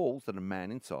 000 calls that a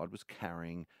man inside was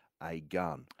carrying a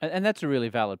gun. And that's a really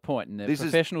valid point. And the This is-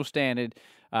 Professional Standard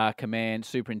Command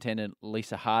Superintendent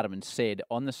Lisa Hardiman said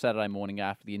on the Saturday morning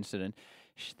after the incident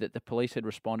that the police had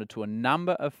responded to a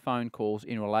number of phone calls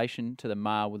in relation to the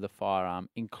male with the firearm,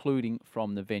 including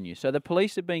from the venue. So the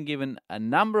police have been given a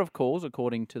number of calls,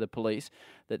 according to the police,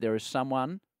 that there is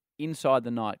someone inside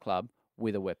the nightclub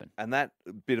with a weapon. And that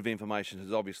bit of information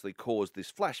has obviously caused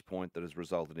this flashpoint that has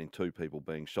resulted in 2 people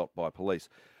being shot by police.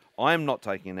 I am not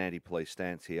taking an anti-police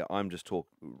stance here. I'm just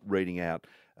reading out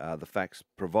the facts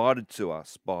provided to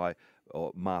us by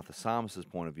Martha Samus's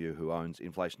point of view, who owns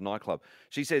Inflation Nightclub.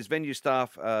 She says venue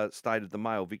staff stated the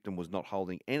male victim was not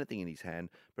holding anything in his hand,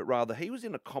 but rather he was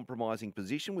in a compromising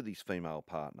position with his female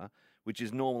partner, which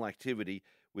is normal activity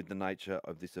with the nature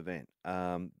of this event.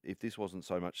 If this wasn't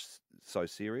so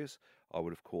serious, I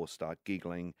would, of course, start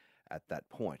giggling at that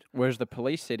point. Whereas the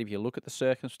police said if you look at the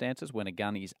circumstances when a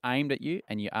gun is aimed at you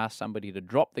and you ask somebody to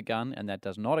drop the gun and that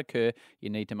does not occur, you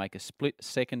need to make a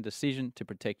split-second decision to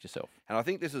protect yourself. And I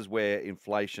think this is where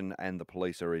Inflation and the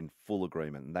police are in full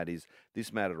agreement, and that is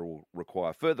this matter will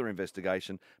require further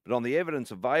investigation, but on the evidence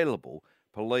available,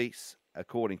 police,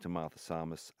 according to Martha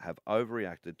Samus, have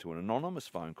overreacted to an anonymous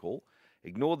phone call,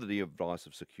 ignored the advice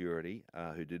of security,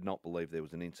 who did not believe there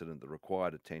was an incident that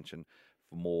required attention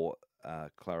for more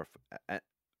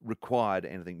required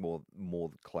anything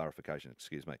more clarification.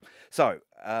 Excuse me. So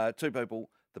 2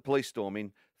 people. The police storm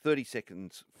in. 32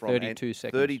 seconds.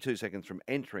 32 seconds from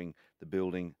entering the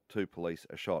building. 2 police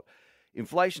are shot.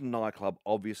 Inflation Nightclub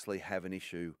obviously have an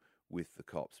issue with the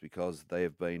cops because they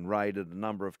have been raided a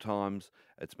number of times.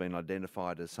 It's been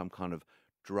identified as some kind of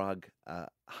drug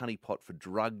honeypot for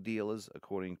drug dealers,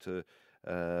 according to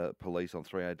police on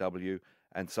 3AW.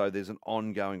 And so there's an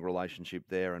ongoing relationship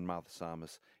there, and Martha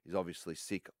Samus is obviously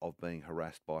sick of being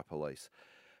harassed by police.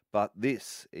 But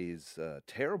this is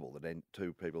terrible that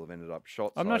 2 people have ended up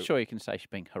shot. I'm not sure you can say she's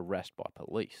being harassed by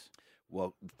police.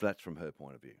 Well, that's from her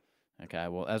point of view. Okay,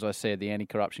 well, as I said, the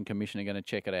Anti-Corruption Commission are going to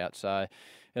check it out. So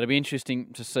it'll be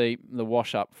interesting to see the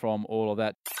wash-up from all of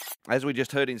that. As we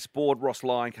just heard in sport, Ross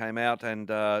Lyon came out and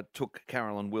took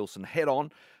Carolyn Wilson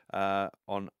head-on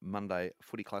Monday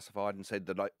Footy Classified and said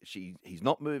that he's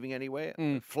not moving anywhere.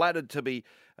 Flattered to be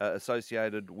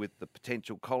associated with the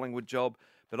potential Collingwood job,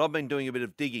 but I've been doing a bit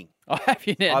of digging. Oh, have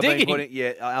you now?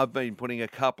 Digging? I've been putting a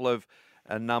couple of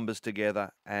numbers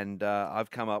together, and I've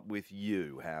come up with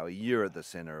you, Howie. You're at the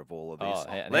centre of all of this.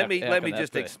 Let me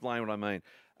just explain what I mean.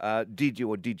 Did you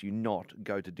or did you not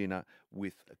go to dinner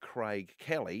with Craig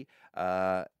Kelly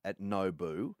at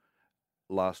Nobu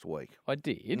last week? I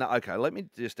did. No, okay, let me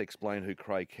just explain who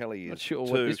Craig Kelly is. Not sure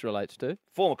what this relates to.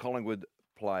 Former Collingwood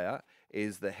player,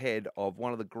 is the head of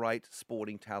one of the great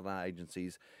sporting talent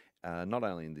agencies, not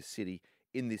only in this city,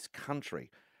 in this country.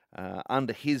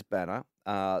 Under his banner,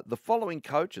 the following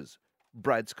coaches: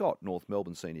 Brad Scott, North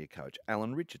Melbourne Senior Coach;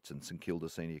 Alan Richardson, St Kilda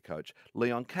Senior Coach;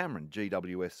 Leon Cameron,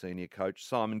 GWS Senior Coach;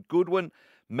 Simon Goodwin,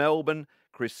 Melbourne;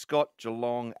 Chris Scott,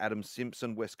 Geelong; Adam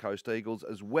Simpson, West Coast Eagles,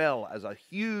 as well as a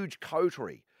huge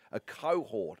coterie, a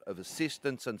cohort of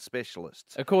assistants and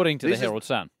specialists. According to the Herald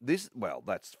Sun. Well,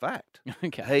 that's fact.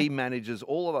 Okay. He manages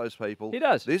all of those people. He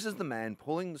does. This is the man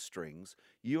pulling the strings.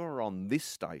 You were on this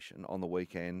station on the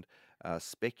weekend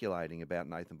speculating about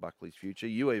Nathan Buckley's future.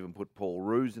 You even put Paul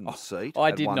Roos in the seat I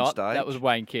at did one not. stage. That was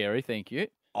Wayne Carey, thank you.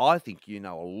 I think you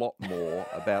know a lot more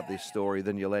about this story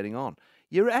than you're letting on.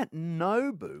 You're at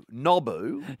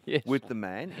Nobu Yes. with the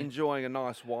man, enjoying a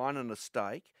nice wine and a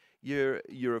steak. You're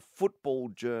a football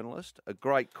journalist, a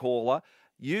great caller.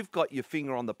 You've got your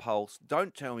finger on the pulse.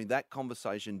 Don't tell me that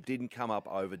conversation didn't come up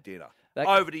over dinner.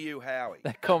 Over to you, Howie.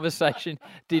 That conversation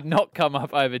did not come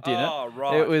up over dinner. Oh,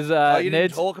 right. It was you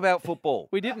Ned's. didn't talk about football.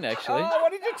 We didn't actually. Oh,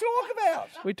 what did you talk about?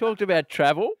 We talked about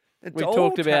travel. We all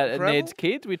talked about travel? Ned's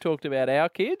kids. We talked about our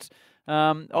kids.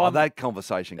 That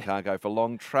conversation can't go for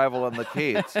long. Travel and the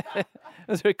kids. It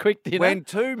was a quick dinner. When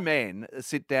two men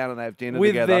sit down and have dinner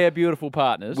with together. their beautiful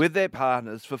partners. With their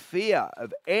partners, for fear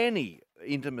of any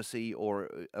intimacy or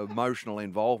emotional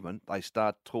involvement, they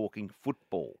start talking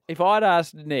football. If I'd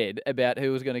asked Ned about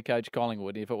who was going to coach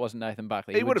Collingwood, if it wasn't Nathan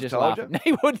Buckley, He would have just told laugh. you.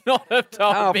 He would not have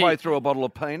told me. Halfway through a bottle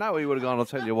of Pinot, he would have gone, I'll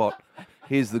tell you what,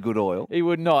 here's the good oil. He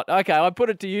would not. Okay, I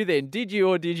put it to you then. Did you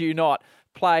or did you not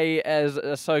play as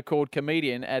a so-called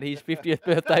comedian at his 50th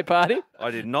birthday party?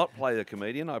 I did not play the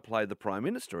comedian. I played the Prime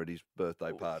Minister at his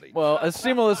birthday party. Well, a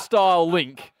similar style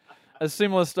link.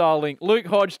 Luke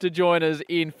Hodge to join us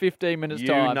in 15 minutes'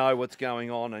 time. You know what's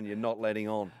going on and you're not letting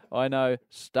on. I know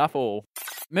stuff all.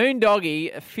 Moon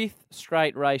Doggy, 5th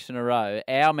straight race in a row.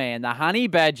 Our man, the Honey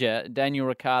Badger, Daniel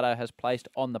Ricciardo, has placed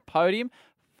on the podium.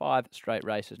 5 straight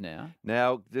races now.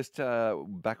 Now, just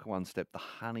back one step, the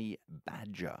Honey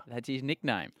Badger. That's his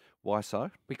nickname. Why so?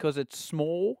 Because it's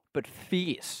small but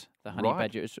fierce. The Honey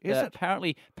Badger is Is it?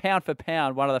 apparently, pound for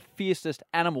pound, one of the fiercest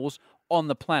animals on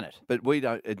the planet. But we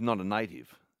don't. It's not a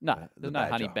native. No, there's no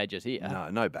honey badgers here.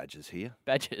 No badgers here.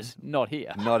 Badgers, not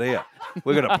here. Not here.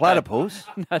 We've got a platypus.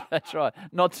 No, that's right.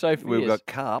 Not so fierce. We've got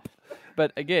carp.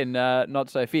 But again, not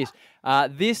so fierce.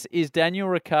 This is Daniel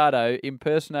Ricciardo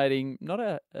impersonating not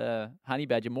a honey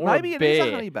badger, more Maybe a bear. it is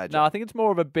a honey badger. No, I think it's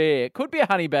more of a bear. Could be a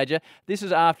honey badger. This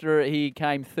is after he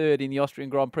came third in the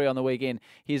Austrian Grand Prix on the weekend.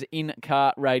 His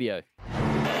in-car radio.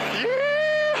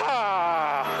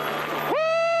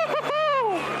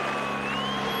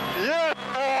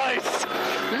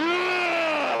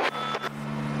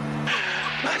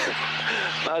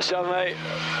 Nice shot, mate.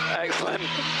 Excellent.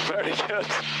 Very good.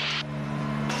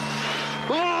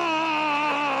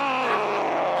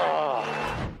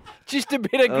 Just a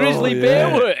bit of grizzly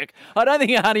bear work. I don't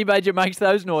think a honey badger makes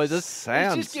those noises.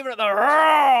 Sounds. He's just giving it the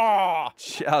roar.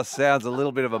 Just sounds a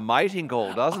little bit of a mating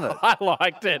call, doesn't it? I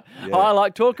liked it. Yeah.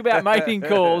 Talk about mating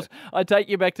calls. I take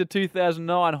you back to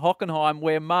 2009 Hockenheim,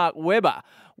 where Mark Webber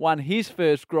won his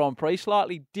first Grand Prix.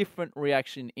 Slightly different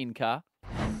reaction in car.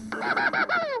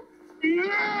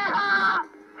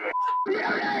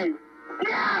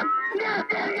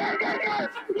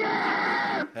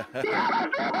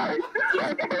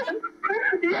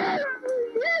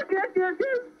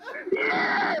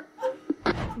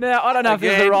 Now, I don't know if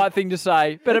this is the right thing to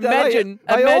say, but imagine...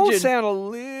 They all sound a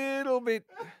little bit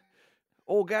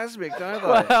orgasmic, don't they?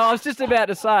 Well, I was just about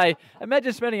to say,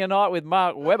 imagine spending a night with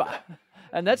Mark Webber,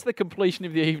 and that's the completion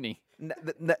of the evening.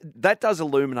 That does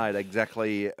illuminate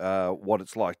exactly what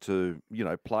it's like to,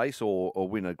 place or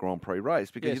win a Grand Prix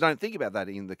race, because Yes. you don't think about that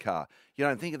in the car. You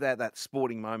don't think about that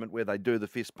sporting moment where they do the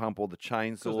fist pump or the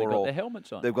chainsaw. Because they've got their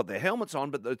helmets on. They've got their helmets on,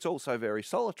 but it's also very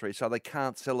solitary, so they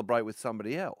can't celebrate with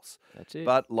somebody else. That's it.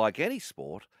 But like any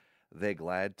sport, they're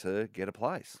glad to get a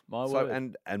place. My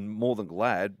word. And more than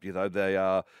glad, they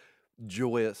are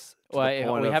joyous to the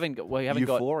point we of haven't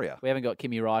euphoria. We haven't got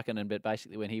Kimi Räikkönen, but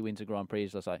basically when he wins a Grand Prix,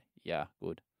 they'll say, "Yeah,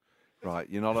 good." Right,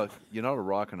 you're not a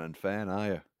Räikkönen fan, are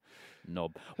you?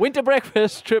 Knob. Winter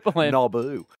breakfast, Triple M.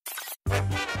 Nobu.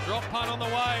 Drop punt on the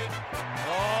way.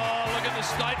 Oh, look at the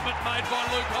statement made by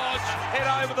Luke Hodge. Head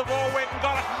over the ball, went and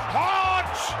got it.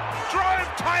 Hodge drove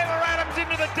Taylor Adams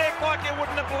into the deck like you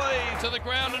wouldn't have believed. To the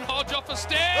ground and Hodge off a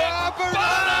step. Oh,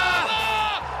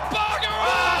 banana! Bugger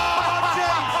off!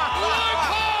 Luke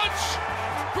Hodge,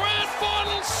 grand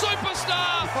final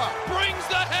superstar, brings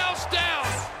the house down.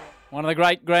 One of the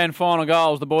great grand final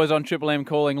goals, the boys on Triple M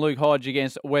calling Luke Hodge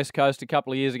against West Coast a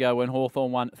couple of years ago when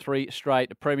Hawthorn won 3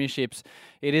 straight premierships.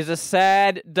 It is a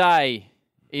sad day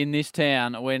in this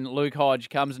town when Luke Hodge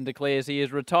comes and declares he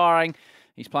is retiring.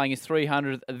 He's playing his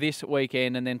 300th this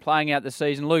weekend and then playing out the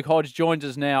season. Luke Hodge joins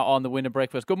us now on the Winter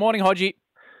Breakfast. Good morning, Hodgie.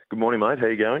 Good morning, mate. How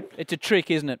you going? It's a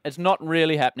trick, isn't it? It's not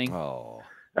really happening. Oh.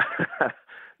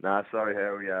 No, sorry,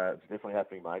 Harry. It's definitely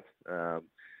happening, mate.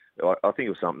 I think it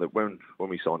was something that when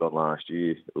we signed on last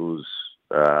year, it was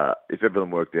if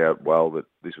everything worked out well, that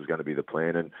this was going to be the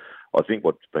plan. And I think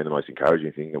what's been the most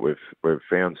encouraging thing that we've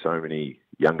found so many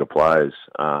younger players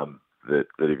that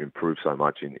have improved so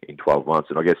much in 12 months.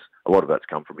 And I guess a lot of that's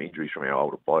come from injuries from our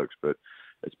older blokes, but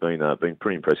it's been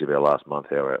pretty impressive our last month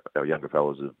how our younger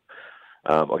fellas have,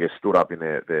 stood up in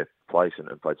their place and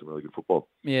played some really good football.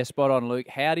 Yeah, spot on, Luke.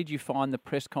 How did you find the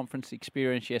press conference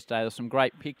experience yesterday? There were some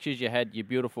great pictures. You had your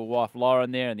beautiful wife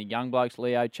Lauren there and the young blokes,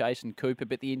 Leo, Chase and Cooper,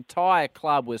 but the entire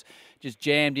club was just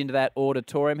jammed into that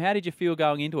auditorium. How did you feel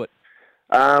going into it?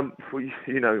 Well,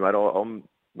 mate,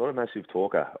 not a massive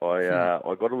talker.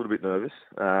 I got a little bit nervous,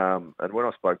 and when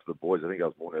I spoke to the boys, I think I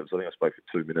was more nervous. I think I spoke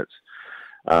for 2 minutes,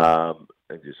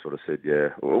 and just sort of said, yeah.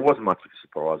 Well, it wasn't much of a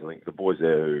surprise. I think the boys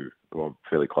there who I'm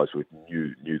fairly close with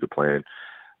knew the plan.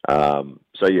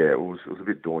 So yeah, it was a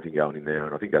bit daunting going in there,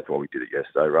 and I think that's why we did it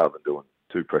yesterday, rather than doing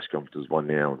 2 press conferences, one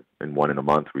now and one in a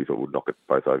month. We thought we'd knock it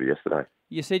both over yesterday.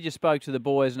 You said you spoke to the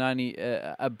boys and only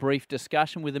a brief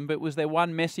discussion with them, but was there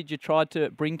one message you tried to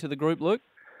bring to the group, Luke?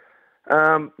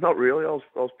 Not really. I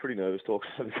was pretty nervous talking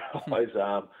to the guys.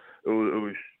 It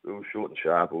was short and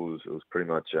sharp. It was pretty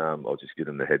much. I was just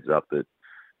giving them the heads up that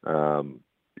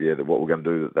that what we're going to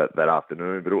do that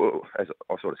afternoon. But as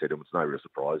I sort of said to them, it's no real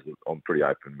surprise. I'm pretty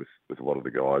open with a lot of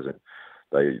the guys, and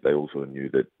they also knew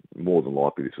that more than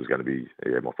likely this was going to be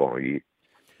my final year.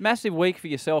 Massive week for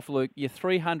yourself, Luke. Your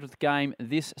 300th game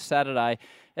this Saturday.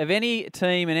 Of any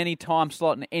team and any time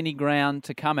slot and any ground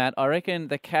to come at, I reckon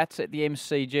the Cats at the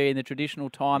MCG in the traditional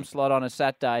time slot on a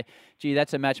Saturday, gee,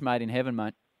 that's a match made in heaven,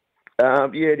 mate. Yeah,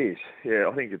 it is. Yeah,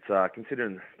 I think it's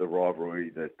considering the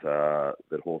rivalry that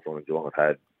Hawthorn and Geelong have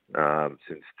had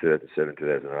since 2007,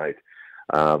 2008.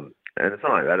 And it's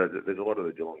not only that, there's a lot of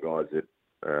the Geelong guys that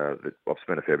I've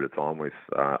spent a fair bit of time with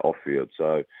off-field.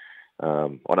 So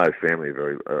I know family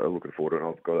are looking forward to it,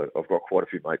 and I've got quite a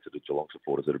few mates that are Geelong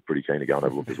supporters that are pretty keen to go and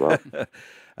have a look as well.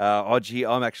 Hodge,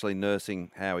 I'm actually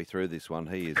nursing Howie through this one.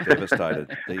 He is devastated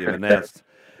that you've announced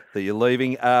that you're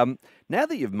leaving. Now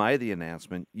that you've made the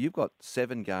announcement, you've got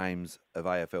 7 games of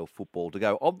AFL football to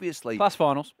go. Obviously, plus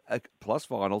finals,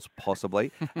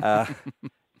 possibly.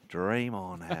 Dream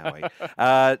on, Howie.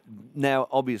 Now,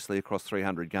 obviously, across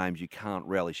 300 games, you can't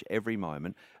relish every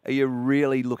moment. Are you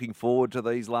really looking forward to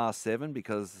these last 7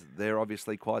 because they're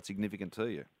obviously quite significant to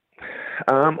you?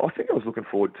 I think I was looking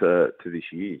forward to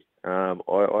this year. I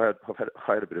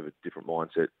had a bit of a different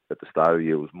mindset at the start of the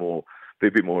year. It was be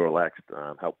a bit more relaxed,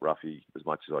 help Ruffy as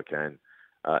much as I can,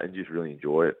 and just really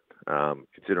enjoy it.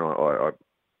 Considering I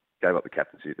gave up the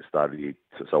captaincy at the start of the year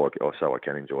so I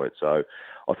can enjoy it. So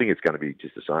I think it's going to be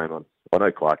just the same. I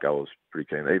know Clarko was pretty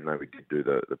keen, even though we did do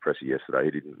the presser yesterday.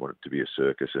 He didn't want it to be a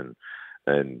circus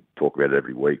and talk about it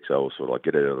every week. So I was sort of like,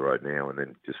 get it out of the road now and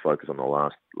then just focus on the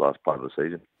last part of the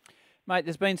season. Mate,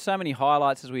 there's been so many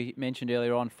highlights, as we mentioned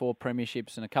earlier on, 4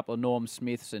 premierships and a couple of Norm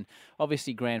Smiths, and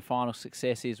obviously grand final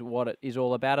success is what it is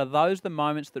all about. Are those the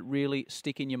moments that really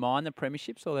stick in your mind, the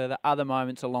premierships, or are there other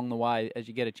moments along the way as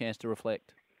you get a chance to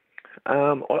reflect?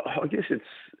 I guess it's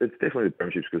definitely the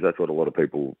premierships because that's what a lot of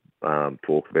people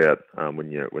talk about when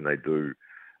they do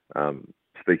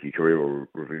speak your career or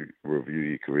review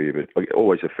your career. But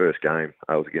always the first game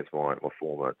I was against my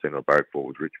former team I barracked for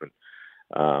was Richmond.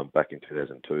 Back in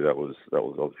 2002, that was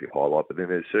obviously a highlight. But then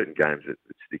there's certain games that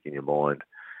stick in your mind.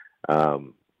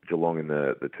 Geelong in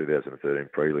the 2013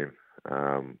 prelim,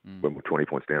 when we're 20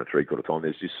 points down at 3/4 time.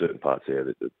 There's just certain parts there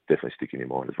that definitely stick in your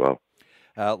mind as well.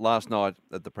 Last night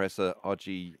at the presser, Hodge,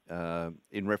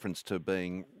 in reference to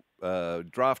being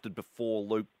drafted before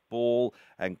Luke Ball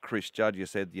and Chris Judd, you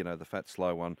said the fat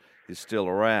slow one is still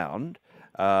around.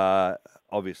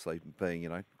 Obviously,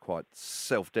 being quite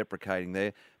self-deprecating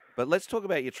there. But let's talk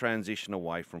about your transition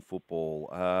away from football.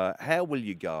 How will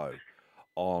you go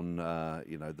on,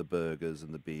 the burgers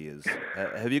and the beers?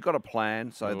 Have you got a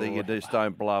plan so that you just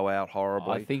don't blow out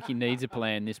horribly? I think he needs a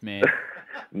plan, this man.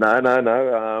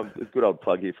 No. It's a good old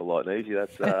plug here for Light and Easy.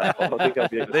 That's. I think I'll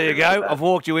be there you go. I've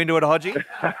walked you into it, Hodgie.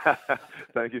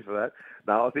 Thank you for that.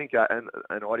 No, I think, and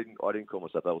I didn't call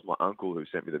myself. That was my uncle who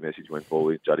sent me the message when Paul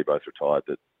and Juddy both retired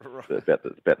about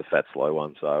the fat slow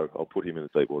one. So I'll put him in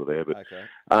the deep water there. But okay.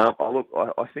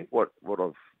 I think what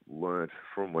I've learned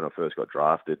from when I first got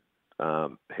drafted,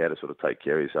 how to sort of take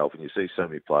care of yourself, and you see so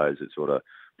many players that sort of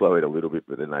blow it a little bit,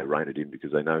 but then they rein it in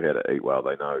because they know how to eat well.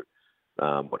 They know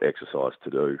what exercise to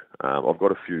do. I've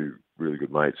got a few really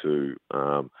good mates who,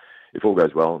 if all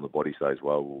goes well and the body stays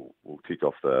well, we'll tick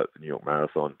off the New York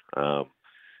Marathon.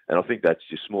 And I think that's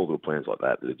just small little plans like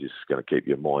that are just going to keep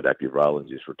your mind active rather than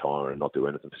just retire and not do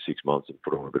anything for 6 months and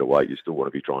put on a bit of weight. You still want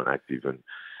to be trying active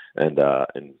and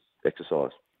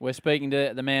exercise. We're speaking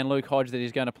to the man, Luke Hodge, that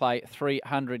is going to play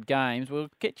 300 games. We'll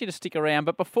get you to stick around.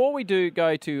 But before we do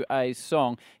go to a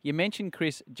song, you mentioned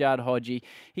Chris Judd, Hodgie.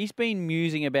 He's been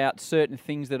musing about certain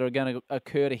things that are going to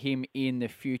occur to him in the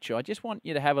future. I just want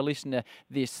you to have a listen to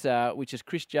this, which is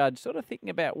Chris Judd sort of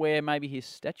thinking about where maybe his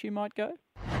statue might go.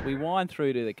 We wind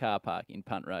through to the car park in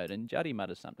Punt Road, and Juddy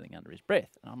mutters something under his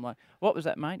breath. And I'm like, what was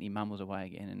that, mate? And he mumbles away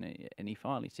again, and he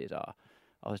finally says, I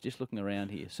was just looking around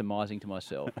here, surmising to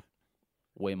myself,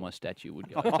 where my statue would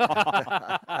go.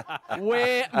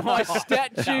 Where my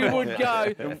statue would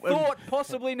go. Thought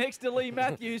possibly next to Lee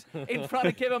Matthews in front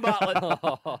of Kevin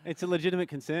Bartlett. It's a legitimate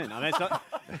concern. I mean,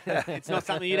 it's not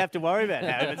something you'd have to worry about,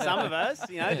 Harry, but some of us,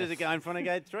 does it go in front of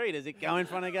gate 3? Does it go in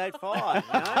front of gate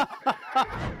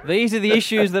 5? These are the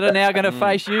issues that are now going to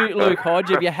face you, Luke Hodge.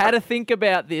 Have you had to think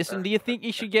about this, and do you think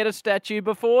you should get a statue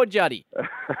before Juddy?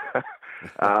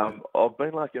 I've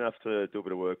been lucky enough to do a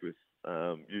bit of work with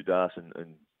you, Das,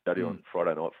 and Juddy on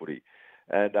Friday Night Footy.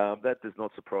 And that does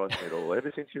not surprise me at all.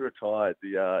 Ever since he retired,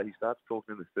 he starts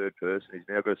talking in the third person. He's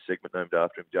now got a segment named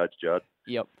after him, Judge Judd.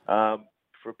 Yep.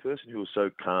 For a person who was so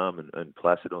calm and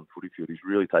placid on footy field, he's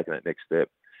really taken that next step.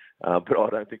 But I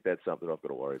don't think that's something I've got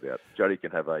to worry about. Juddy can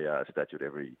have a statue at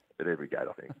every gate,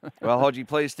 I think. Well, Hodgie,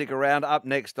 please stick around. Up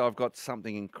next, I've got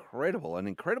something incredible, an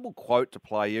incredible quote to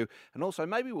play you. And also,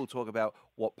 maybe we'll talk about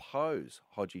what pose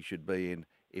Hodgie should be in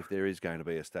if there is going to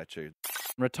be a statue.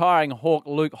 Retiring Hawk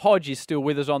Luke Hodge is still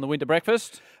with us on the Winter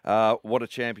Breakfast. What a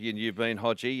champion you've been,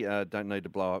 Hodgie. Don't need to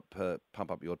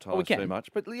pump up your tyres too much.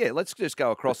 But yeah, let's just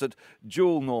go across it.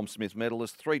 Dual Norm Smith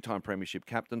medalist, 3-time premiership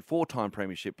captain, 4-time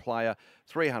premiership player,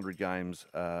 300 games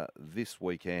this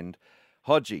weekend.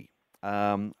 Hodgie,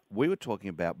 we were talking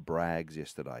about brags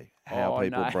yesterday, how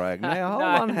people brag. Now, hold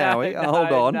on, Howie.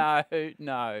 Hold on.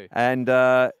 No. And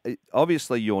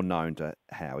obviously you're known to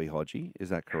Howie, Hodgie. Is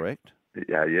that correct?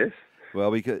 Yeah, yes. Well,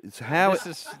 because how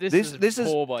this is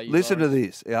poor by you, listen Lawrence. to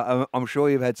this. Yeah, I'm sure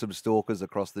you've had some stalkers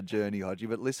across the journey, Hodgie,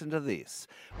 but listen to this.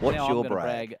 What's now your I'm gonna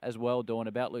brag? as well, Dawn,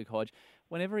 about Luke Hodge.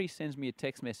 Whenever he sends me a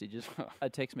text message,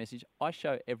 I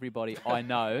show everybody I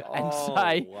know and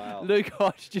say, wow. Luke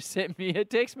Hodge just sent me a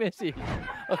text message.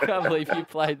 I can't believe you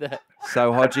played that.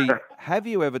 So, Hodgie, have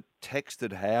you ever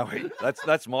texted Howie?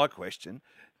 That's my question.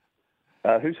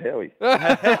 Who's Howie?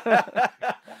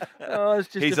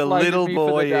 He's a little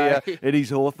boy here in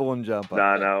his Hawthorn jumper.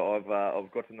 No,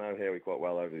 I've got to know Howie quite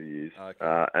well over the years,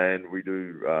 and we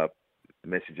do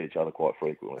message each other quite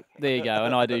frequently. There you go,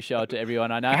 and I do show it to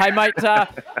everyone I know. Hey, mate,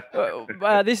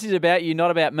 this is about you,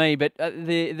 not about me, but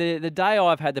the day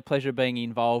I've had the pleasure of being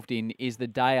involved in is the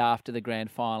day after the grand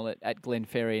final at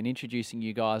Glenferrie and introducing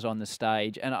you guys on the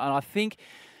stage, and I think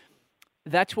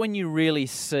that's when you really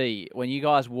see, when you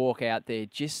guys walk out there,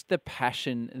 just the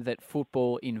passion that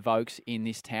football invokes in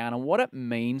this town and what it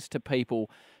means to people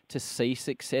to see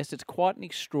success. It's quite an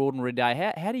extraordinary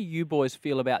day. How do you boys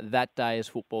feel about that day as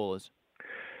footballers?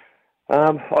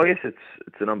 I guess it's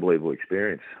an unbelievable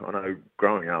experience. I know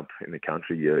growing up in the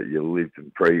country, you lived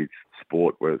and breathed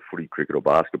sport, whether it's footy, cricket or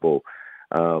basketball.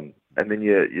 And then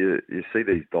you see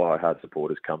these die-hard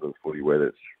supporters come to the footy, whether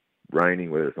it's raining,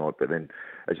 whether it's not. But then,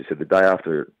 as you said, the day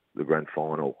after the grand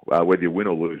final, whether you win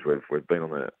or lose, we've been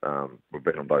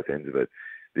on both ends of it.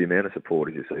 The amount of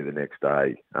supporters you see the next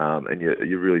day, and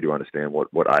you really do understand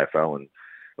what AFL and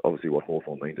obviously what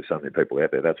Hawthorn means to so many people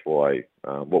out there. That's why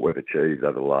what we've achieved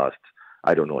over the last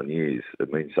 8 or 9 years,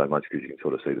 it means so much because you can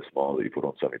sort of see the smile that you put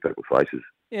on so many people's faces.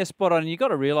 Yeah, spot on. And you've got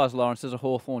to realise, Lawrence, as a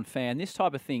Hawthorn fan, this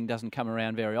type of thing doesn't come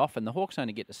around very often. The Hawks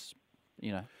only get to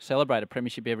celebrate a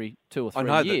premiership every 2 or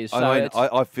 3 years.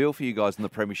 I feel for you guys in the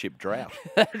premiership drought.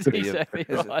 That's exactly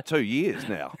right. 2 years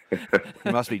now.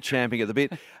 You must be champing at the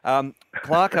bit.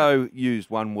 Clarko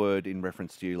used one word in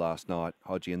reference to you last night,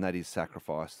 Hodgie, and that is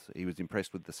sacrifice. He was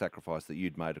impressed with the sacrifice that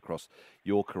you'd made across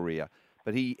your career.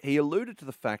 But he alluded to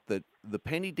the fact that the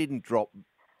penny didn't drop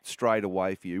straight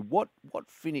away for you. What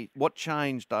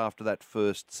changed after that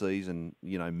first season,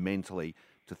 mentally,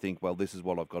 to think, well, this is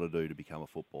what I've got to do to become a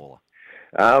footballer?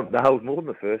 No, it was more than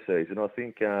the first season. I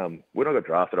think when I got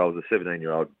drafted, I was a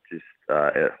 17-year-old,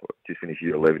 just finished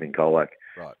year 11 in Colac.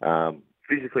 Right.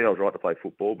 Physically, I was right to play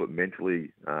football, but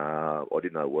mentally, I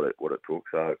didn't know what it took.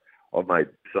 So I've made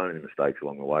so many mistakes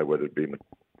along the way, whether it be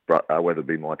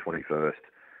my 21st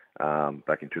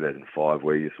back in 2005,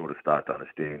 where you sort of start to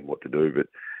understand what to do. But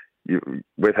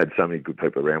we've had so many good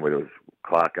people around, whether it was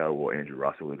Clarko or Andrew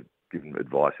Russell, who've given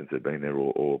advice since they've been there,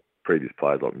 or previous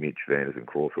players like Mitch, Vanders and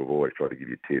Crawford have always tried to give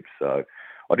you tips. So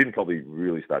I didn't probably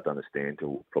really start to understand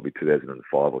till probably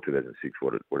 2005 or 2006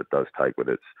 what it does take,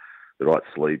 whether it's the right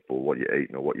sleep or what you're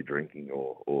eating or what you're drinking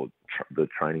or the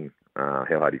training, how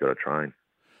hard you got to train.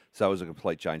 So it was a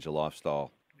complete change of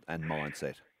lifestyle and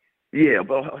mindset. Yeah,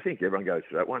 well, I think everyone goes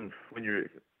through that. When you're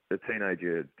a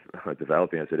teenager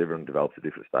developing, I said everyone develops at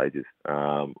different stages.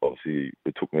 Obviously,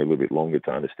 it took me a little bit longer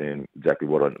to understand exactly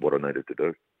what I needed to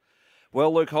do.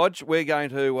 Well, Luke Hodge, we're going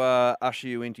to usher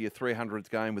you into your 300th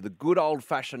game with a good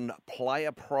old-fashioned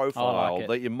player profile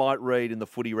that you might read in the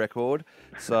footy record.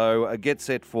 So get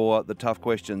set for the tough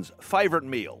questions. Favourite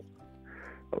meal?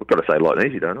 I've got to say light and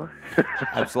easy, don't I?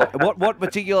 Absolutely. What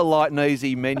particular light and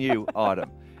easy menu item?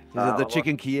 Is it the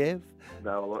chicken Kiev?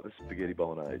 No, I like the spaghetti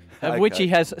bolognese. Of which he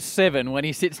has 7 when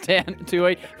he sits down to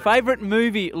eat. Favourite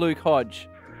movie, Luke Hodge?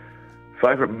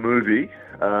 Favourite movie?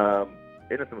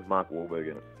 Anything with Mark Wahlberg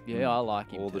in it. Yeah, I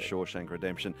like him. Or The Shawshank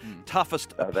Redemption.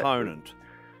 Toughest opponent?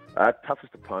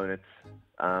 Toughest opponent?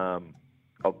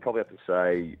 I'll probably have to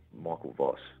say Michael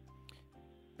Voss.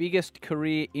 Biggest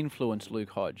career influence, Luke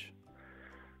Hodge?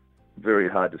 Very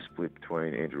hard to split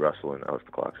between Andrew Russell and Alistair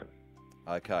Clarkson.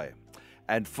 Okay.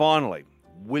 And finally,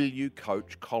 will you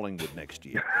coach Collingwood next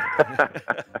year?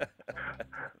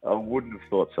 I wouldn't have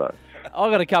thought so.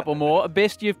 I've got a couple more.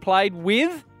 Best you've played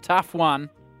with? Tough one.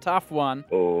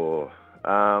 Or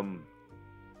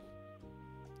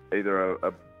either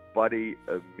a Buddy,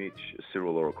 a Mitch, a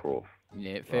Cyril or a Croft.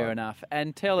 Yeah, fair enough.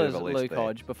 And tell us, Luke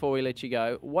Hodge, before we let you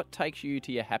go, what takes you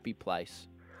to your happy place?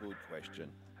 Good question.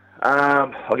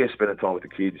 I guess spending time with the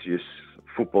kids. Just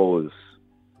football is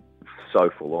so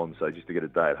full on, so just to get a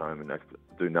day at home and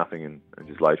do nothing and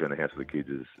just lay around the house with the kids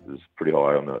is pretty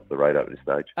high on the radar at this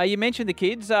stage. You mentioned the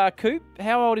kids. Coop,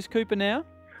 how old is Cooper now?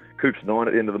 Coop's 9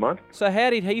 at the end of the month. So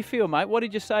how did he feel, mate? What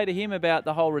did you say to him about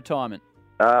the whole retirement?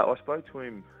 I spoke to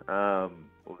him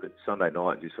Sunday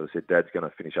night and just sort of said, Dad's going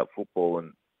to finish up football,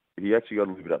 and he actually got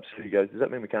a little bit upset. He goes, does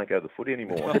that mean we can't go to the footy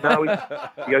anymore? I said, no.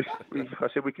 I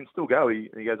said, we can still go. He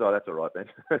goes, oh, that's all right then.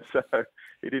 So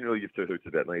he didn't really give two hoots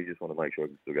about me. He just wanted to make sure I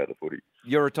could still go to the footy.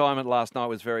 Your retirement last night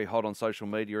was very hot on social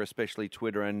media, especially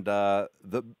Twitter, and the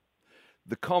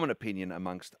common opinion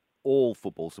amongst all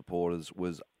football supporters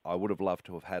was, I would have loved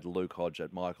to have had Luke Hodge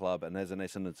at my club, and as an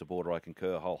Essendon supporter, I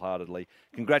concur wholeheartedly.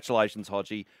 Congratulations,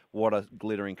 Hodgie. What a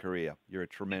glittering career. You're a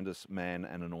tremendous man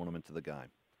and an ornament to the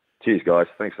game. Cheers, guys.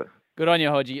 Thanks, sir. Good on you,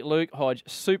 Hodgie. Luke Hodge,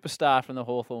 superstar from the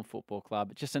Hawthorn Football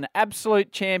Club. Just an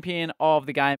absolute champion of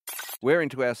the game. We're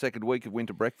into our second week of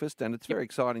winter breakfast, and it's very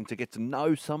exciting to get to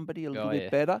know somebody a little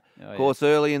bit better. Of course,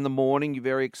 early in the morning, you're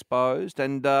very exposed,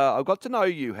 and I've got to know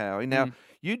you, Howie. Now,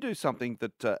 you do something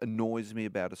that annoys me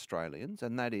about Australians,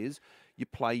 and that is you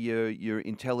play your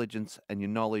intelligence and your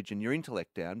knowledge and your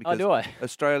intellect down. Because do I?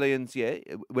 Australians,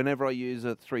 whenever I use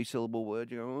a 3-syllable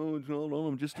word, you go, oh, it's not on,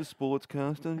 I'm just a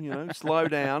sportscaster, slow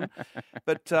down.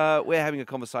 But we're having a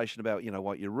conversation about,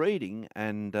 what you're reading,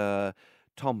 and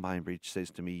Tom Bainbridge says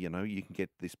to me, you can get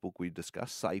this book we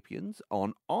discussed, Sapiens,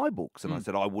 on iBooks. And I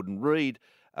said, I wouldn't read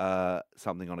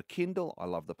something on a Kindle. I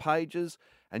love the pages.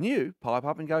 And you pipe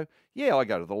up and go, yeah, I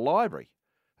go to the library.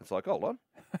 It's like, hold on.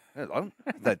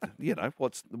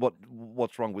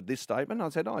 What's wrong with this statement? I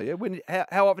said, oh, yeah.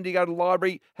 How often do you go to the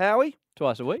library, Howie?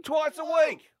 Twice a week. Twice a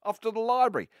week. Off to the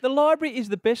library. The library is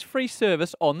the best free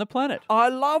service on the planet. I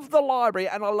love the library,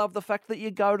 and I love the fact that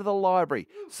you go to the library.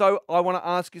 So I want to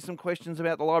ask you some questions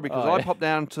about the library, because I popped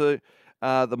down to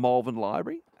the Malvern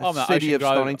Library, I'm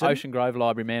an Ocean Grove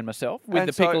library man myself, with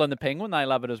the Pickle and the Penguin. They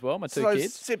love it as well, my two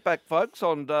kids. Sit back, folks,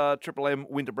 on Triple M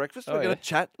Winter Breakfast. We're going to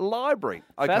chat library.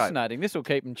 Okay. Fascinating. This will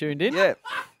keep them tuned in. Yeah.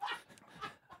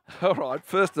 All right.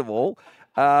 First of all,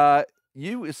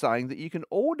 you were saying that you can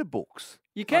order books.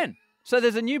 You can. So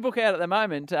there's a new book out at the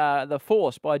moment, The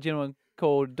Force, by a gentleman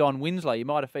called Don Winslow. You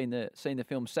might have seen the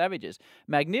film Savages.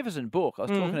 Magnificent book. I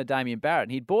was talking to Damien Barrett,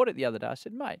 and he'd bought it the other day. I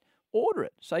said, mate, order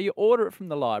it. So you order it from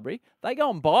the library. They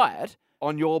go and buy it.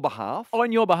 On your behalf?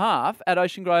 On your behalf at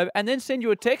Ocean Grove, and then send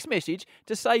you a text message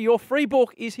to say your free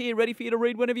book is here, ready for you to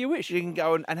read whenever you wish. You can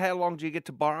go and how long do you get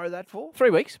to borrow that for?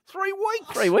 3 weeks. 3 weeks?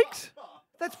 3 weeks.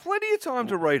 That's plenty of time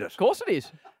to read it. Of course it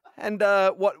is. And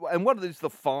what is the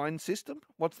fine system?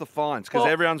 What's the fines? Because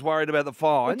everyone's worried about the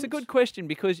fines. Well, it's a good question,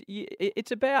 because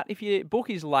it's about, if your book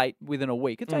is late within a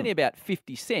week, it's only about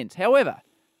 50 cents. However,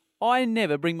 I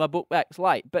never bring my book back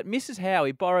late, but Mrs.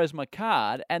 Howie borrows my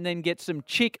card and then gets some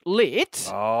chick lit,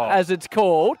 as it's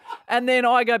called, and then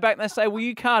I go back and they say, well,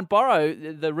 you can't borrow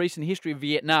the recent history of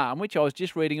Vietnam, which I was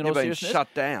just reading in all seriousness.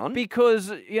 Shut down.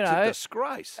 Because, It's a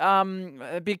disgrace.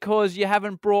 Because you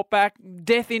haven't brought back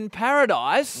Death in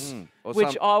Paradise,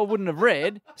 which I wouldn't have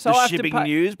read. So the Shipping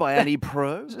News by Annie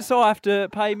Pro. So I have to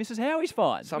pay Mrs. Howie's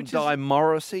fine. Some Guy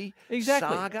Morrissey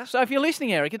saga. So if you're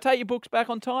listening, Eric, you take your books back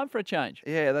on time for a change.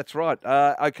 Yeah, that's right.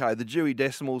 Okay, the Dewey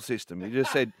Decimal System. You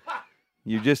just said.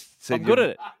 I'm good at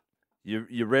it.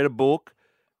 You read a book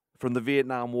from the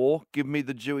Vietnam War. Give me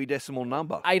the Dewey Decimal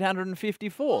number.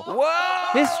 854. Whoa!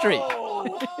 History.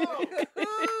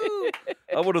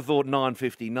 I would have thought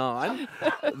 9:59,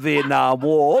 Vietnam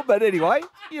War. But anyway,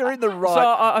 you're in the right.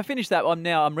 So I finished that.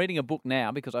 I'm reading a book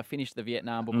now because I finished the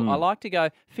Vietnam book. I like to go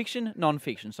fiction,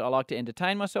 non-fiction. So I like to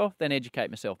entertain myself, then educate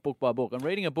myself, book by book. I'm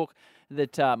reading a book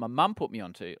that my mum put me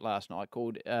onto last night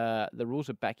called The Rules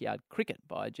of Backyard Cricket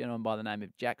by a gentleman by the name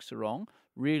of Jack Sarong.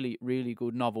 Really, really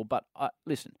good novel. But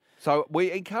listen. So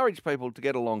we encourage people to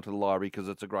get along to the library because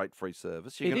it's a great free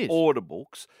service. You It can is. order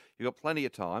books. You've got plenty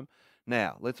of time.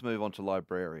 Now, let's move on to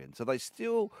librarians. Are they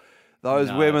still those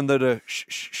No. women that are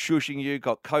shushing you,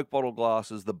 got Coke bottle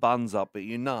glasses, the buns up, but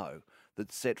you know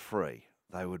that set free,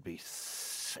 they would be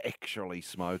sexually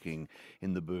smoking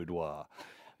in the boudoir?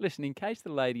 Listen, in case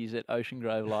the ladies at Ocean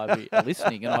Grove Library are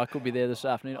listening, and I could be there this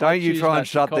afternoon. Don't I you choose try not and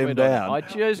to shut them comment on it. down. I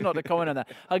choose not to comment on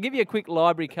that. I'll give you a quick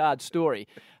library card story.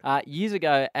 Years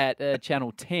ago at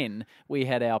Channel 10, we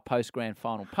had our post-grand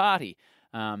final party.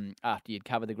 After you'd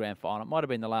covered the grand final, it might have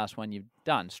been the last one you've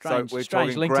done. Strange, so we're strange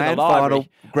talking link grand to the library.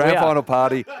 final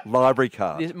party, library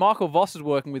card. Michael Voss is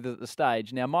working with us at the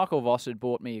stage. Now, Michael Voss had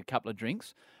bought me a couple of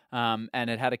drinks and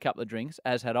had a couple of drinks,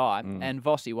 as had I. And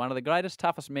Vossy, one of the greatest,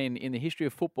 toughest men in the history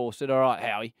of football, said, "All right,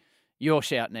 Howie, your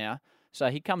shout now." So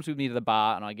he comes with me to the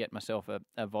bar and I get myself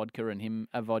a vodka and him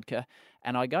a vodka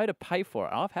and I go to pay for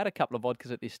it. I've had a couple of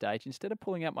vodkas at this stage. Instead of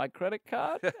pulling out my credit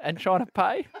card and trying to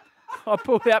pay, I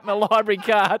pulled out my library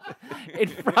card in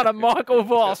front of Michael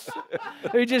Voss,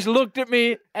 who just looked at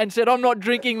me and said, "I'm not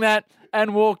drinking that,"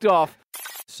 and walked off.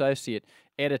 Associate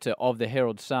editor of the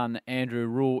Herald Sun, Andrew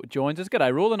Rule, joins us.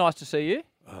 G'day, Rule. Nice to see you.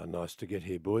 Nice to get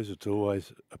here, boys. It's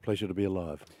always a pleasure to be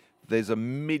alive. There's a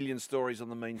million stories on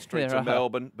the mean streets There of are.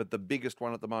 Melbourne, but the biggest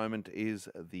one at the moment is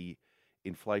the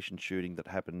inflation shooting that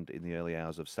happened in the early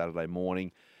hours of Saturday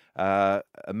morning. A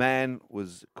man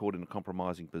was caught in a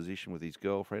compromising position with his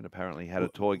girlfriend. Apparently, he had a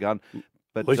toy gun.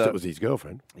 But At least it was his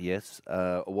girlfriend. Yes,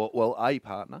 well, a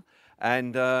partner,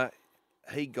 and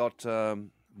he got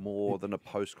more than a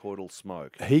postcoital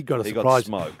smoke. He got a he surprise. Got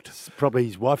smoked. Probably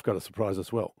his wife got a surprise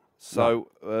as well. So,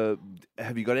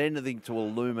 have you got anything to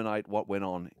illuminate what went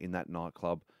on in that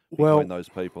nightclub between Well, those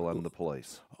people and the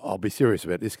police? I'll be serious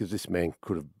about this because this man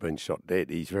could have been shot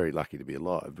dead. He's very lucky to be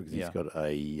alive because he's got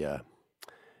a,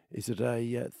 is it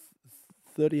a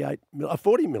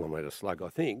 40 millimetre slug, I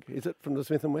think. Is it from the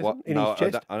Smith & Wesson in his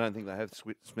chest? I don't think they have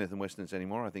Smith & Wessons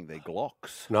anymore. I think they're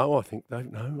Glocks. No, I think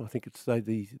it's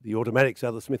the automatics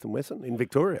are the Smith & Wesson in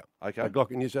Victoria. Okay. A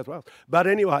Glock in New South Wales. But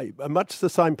anyway, much the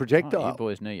same projectile. Oh, you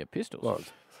boys know your pistols.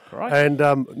 Was. Right. And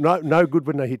no good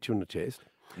when they hit you in the chest.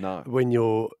 No. When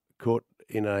you're caught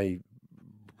in a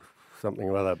something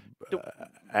or other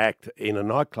act in a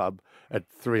nightclub at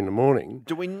 3 a.m.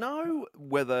 Do we know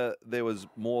whether there was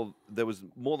more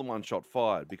than one shot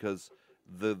fired? Because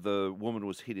the woman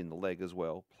was hit in the leg as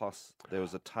well. Plus, there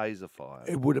was a taser fired.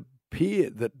 It would appear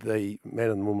that the man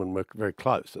and the woman were very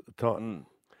close at the time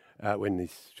when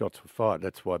these shots were fired.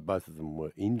 That's why both of them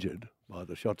were injured by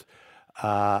the shots.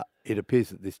 It appears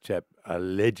that this chap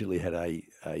allegedly had a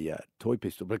toy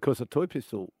pistol, because a toy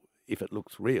pistol, if it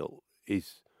looks real,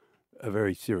 is a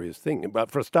very serious thing. But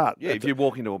for a start... Yeah, if you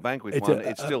walk into a bank with one,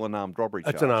 it's still an armed robbery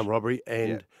charge. It's an armed robbery,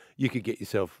 and you could get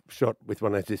yourself shot with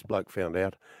one, as this bloke found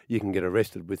out. You can get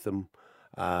arrested with them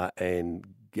and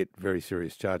get very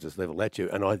serious charges levelled at you.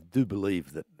 And I do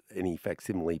believe that any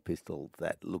facsimile pistol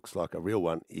that looks like a real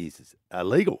one is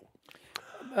illegal.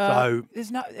 So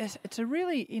it's a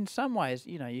really, in some ways,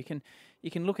 you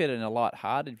can look at it in a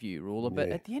light-hearted view, Ruler, but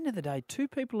at the end of the day, 2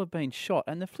 people have been shot,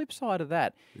 and the flip side of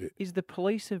that is the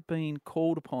police have been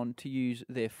called upon to use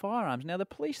their firearms. Now, the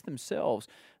police themselves,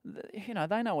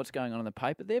 they know what's going on in the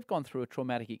paper. They've gone through a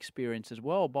traumatic experience as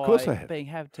well by being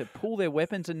had to pull their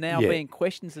weapons and now being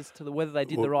questions as to whether they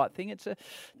did the right thing. It's a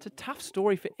tough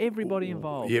story for everybody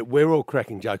involved. Yeah, we're all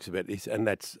cracking jokes about this, and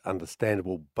that's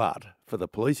understandable, but for the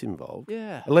police involved,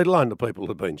 Yeah. let alone the people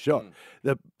who've been shot,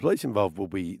 the police involved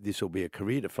this will be a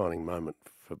career-defining moment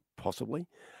for possibly,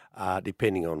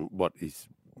 depending on what is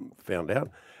found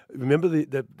out. Remember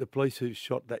the police who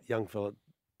shot that young fella,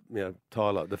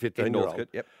 Tyler, the 15-year-old? Northcote,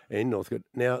 yep. In Northcote.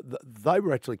 Now, they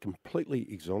were actually completely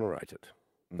exonerated.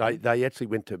 They actually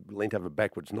leant over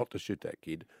backwards not to shoot that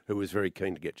kid who was very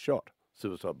keen to get shot,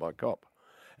 suicide by cop.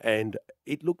 And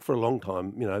it looked for a long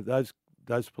time,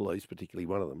 those police, particularly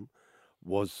one of them,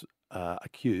 was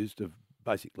accused of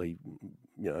basically,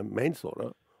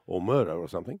 manslaughter or murder or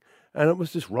something, and it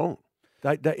was just wrong.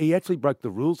 He actually broke the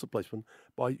rules, the policeman,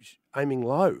 by aiming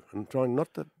low and trying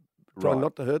not to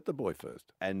hurt the boy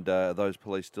first. And those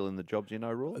police still in the jobs,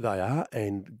 Rule? They are,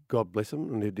 and God bless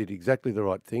them, and they did exactly the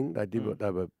right thing. They did what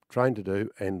they were trained to do,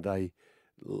 and they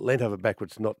leant over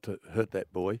backwards not to hurt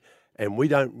that boy. And we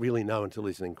don't really know until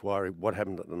there's an inquiry what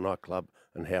happened at the nightclub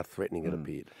and how threatening it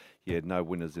appeared. Yeah, no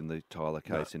winners in the Tyler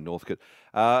case in Northcote.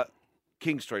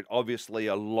 King Street, obviously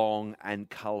a long and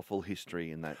colourful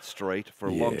history in that street for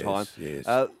a long time. Yes.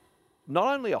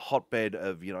 Not only a hotbed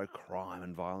of, crime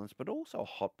and violence, but also a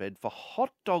hotbed for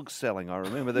hot dog selling. I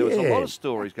remember there was a lot of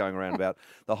stories going around about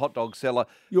the hot dog seller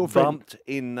bumped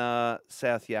in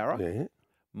South Yarra. Yeah.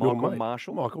 Michael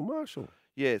Marshall. Michael Marshall.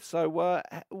 Yeah, so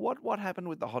what happened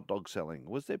with the hot dog selling?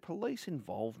 Was there police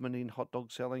involvement in hot dog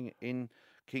selling in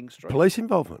King Street? Police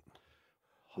involvement?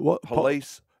 What?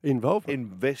 Police involvement?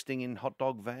 Investing in hot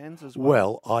dog vans as well?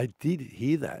 Well, I did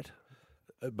hear that,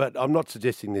 but I'm not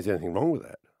suggesting there's anything wrong with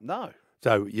that. No.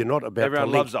 So you're not about Everyone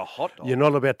to link, loves a hot dog. You're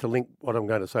not about to link what I'm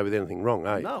going to say with anything wrong,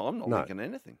 are you? No, I'm not linking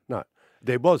anything. No.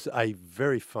 There was a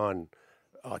very fine,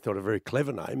 I thought a very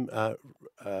clever name,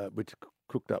 which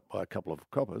cooked up by a couple of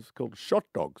coppers, called Shot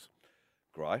Dogs.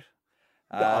 Great.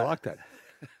 I like that.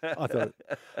 I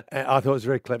thought it was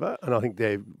very clever, and I think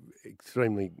they're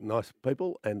extremely nice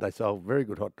people, and they sell very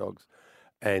good hot dogs,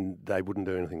 and they wouldn't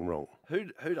do anything wrong.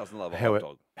 Who doesn't love a hot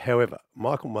dog? However,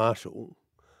 Michael Marshall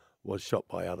was shot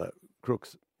by other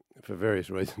crooks for various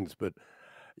reasons, but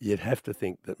you'd have to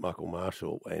think that Michael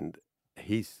Marshall and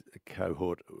his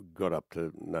cohort got up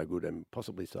to no good and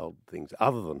possibly sold things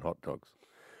other than hot dogs.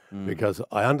 Because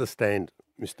I understand,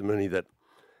 Mr. Mooney, that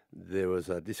there was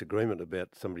a disagreement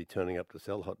about somebody turning up to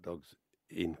sell hot dogs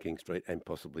in King Street and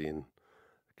possibly in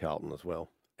Carlton as well.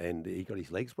 And he got his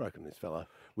legs broken, this fellow,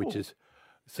 which is...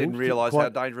 Didn't realise how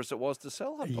dangerous it was to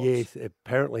sell hot dogs. Yes,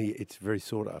 apparently it's very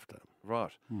sought after.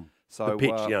 Right. So the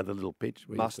pitch, the little pitch.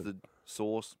 Mustard,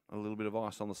 sauce, a little bit of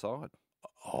ice on the side.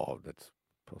 Oh, that's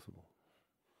possible.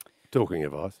 Talking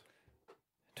of ice.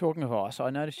 Talking of ice, I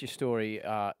noticed your story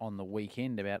on the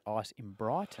weekend about ice in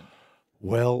Brighton.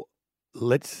 Well,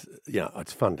 it's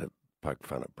fun to poke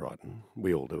fun at Brighton.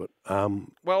 We all do it.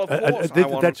 Well, of course, I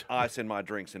want ice in my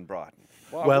drinks in Brighton.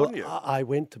 Why wouldn't you? I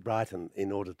went to Brighton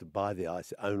in order to buy the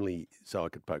ice only so I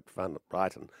could poke fun at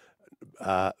Brighton.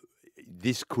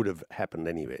 This could have happened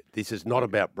anywhere. This is not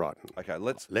about Brighton. Okay,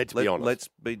 let's be honest. Let's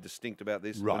be distinct about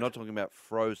this. Right. We're not talking about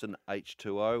frozen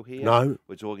H2O here. No.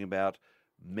 We're talking about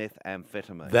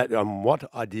methamphetamine. That what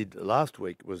I did last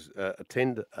week was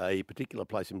attend a particular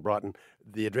place in Brighton,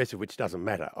 the address of which doesn't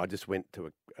matter. I just went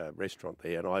to a restaurant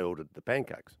there and I ordered the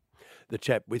pancakes. The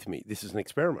chap with me, this is an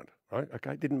experiment, right?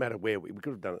 Okay, didn't matter where we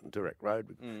could have done it in Turek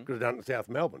Road, we could have done it in South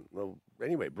Melbourne, well,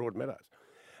 anyway, Broadmeadows.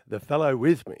 The fellow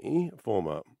with me,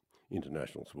 former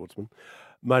international sportsman,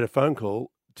 made a phone call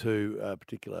to a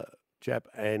particular chap,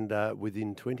 and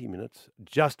within 20 minutes,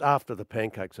 just after the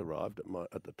pancakes arrived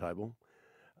at the table,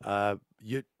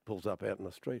 Ute pulls up out in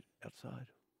the street outside,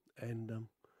 and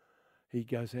he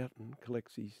goes out and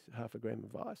collects his half a gram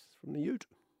of ice from the Ute.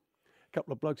 A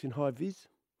couple of blokes in high vis.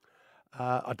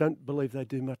 I don't believe they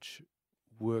do much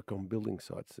work on building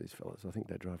sites, these fellas. I think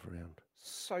they drive around.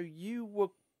 So you were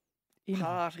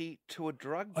party to a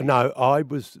drug deal? No, I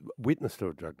was witness to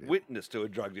a drug deal. Witness to a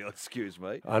drug deal, excuse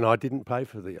me. And I didn't pay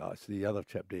for the ice. The other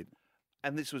chap did.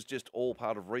 And this was just all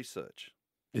part of research?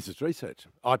 This is research.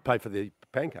 I'd pay for the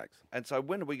pancakes. And so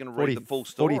when are we going to read the full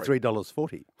story?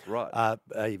 $43.40. Right.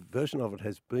 A version of it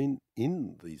has been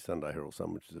in the Sunday Herald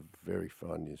Sun, which is a very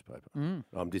fine newspaper.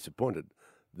 I'm disappointed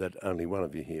that only one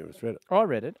of you here has read it. I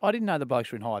read it. I didn't know the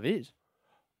blokes were in high vis.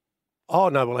 Oh,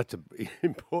 no, well, that's an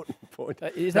important point.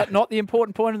 Is that not the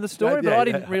important point of the story? But I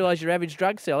didn't realise your average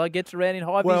drug seller gets around in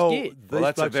high vis gear. Well,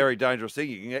 that's a very dangerous thing.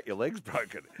 You can get your legs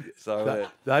broken. So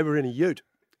they were in a ute,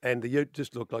 and the ute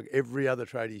just looked like every other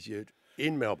tradies ute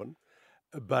in Melbourne,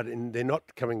 but they're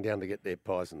not coming down to get their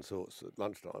pies and sauce at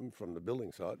lunchtime from the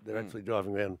building site. They're actually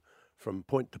driving around from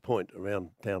point to point around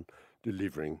town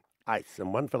delivering ice.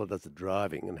 And one fella does the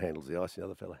driving and handles the ice, the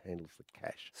other fella handles the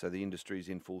cash. So the industry's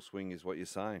in full swing is what you're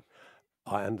saying?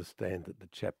 I understand that the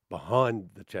chap behind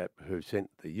the chap who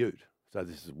sent the ute, so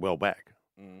this is well back,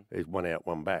 there's one out,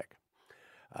 one back,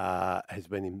 has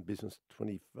been in business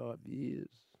 25 years.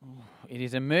 It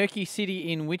is a murky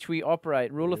city in which we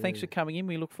operate. Ruler, thanks for coming in.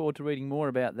 We look forward to reading more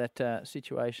about that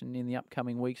situation in the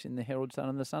upcoming weeks in the Herald Sun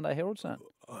and the Sunday Herald Sun.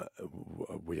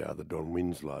 We are the Don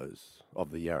Winslow's of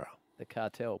the Yarra. The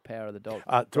cartel, Power of the Dog.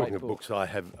 Talking of books, I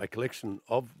have a collection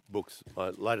of books, my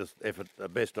latest effort,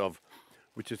 best of,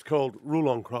 which is called Rule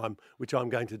on Crime, which I'm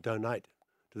going to donate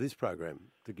to this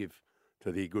program to give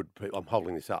to the good people. I'm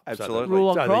holding this up. Absolutely. Rule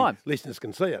on Crime. The listeners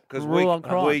can see it. Because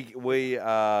we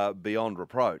are beyond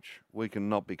reproach. We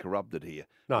cannot be corrupted here.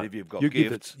 No, but if you've got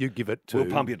gifts, you give it to... We'll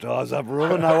pump your tyres up,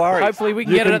 Ruler, no worries. Hopefully we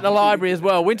can get it at the library as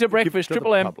well. Winter breakfast,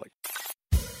 Triple M. Bogut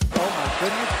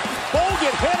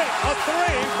hit it, a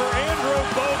three for Andrew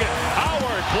Bogut.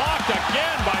 Howard blocked a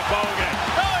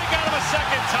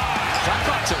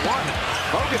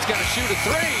to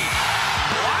three.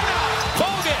 Wow!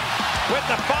 Bogut with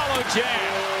the follow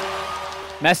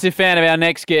jam. Massive fan of our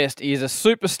next guest. He is a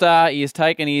superstar. He has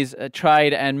taken his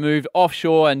trade and moved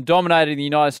offshore and dominated the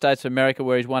United States of America,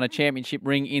 where he's won a championship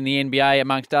ring in the NBA,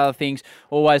 amongst other things.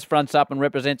 Always fronts up and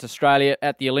represents Australia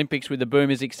at the Olympics with the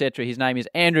Boomers, etc. His name is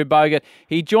Andrew Bogut.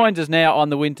 He joins us now on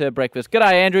the Winter Breakfast.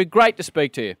 G'day, Andrew. Great to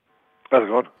speak to you. How's it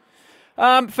going?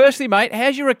 Firstly, mate,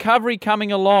 how's your recovery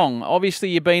coming along? Obviously,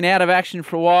 you've been out of action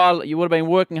for a while. You would have been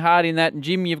working hard in that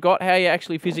gym you've got. How are you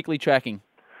actually physically tracking?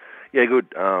 Yeah,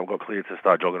 good. Got cleared to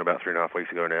start jogging about 3.5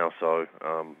 weeks ago now, so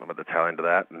I'm at the tail end of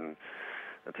that and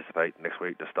anticipate next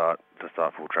week to start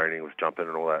full training with jumping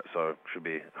and all that. So should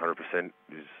be 100%.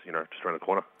 Is just around the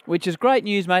corner. Which is great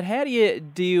news, mate. How do you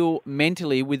deal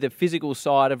mentally with the physical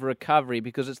side of recovery?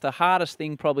 Because it's the hardest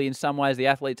thing, probably in some ways, the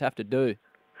athletes have to do.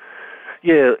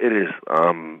 Yeah, it is.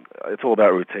 It's all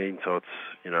about routine. So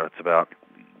it's about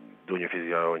doing your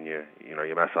physio and your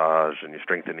massage and your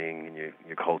strengthening and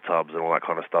your cold tubs and all that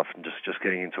kind of stuff, and just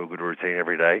getting into a good routine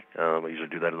every day. I usually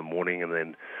do that in the morning, and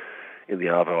then in the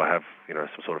arvo I have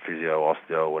some sort of physio,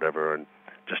 osteo, whatever, and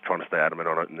just trying to stay adamant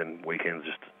on it. And then weekends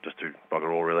just do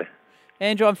bugger all really.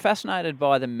 Andrew, I'm fascinated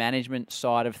by the management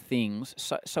side of things.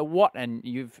 So what, and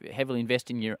you've heavily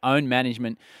invested in your own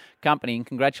management company, and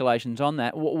congratulations on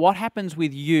that. What happens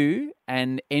with you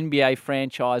and NBA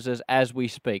franchises as we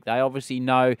speak? They obviously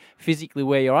know physically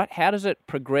where you're at. How does it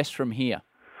progress from here?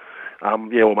 Well,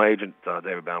 my agent,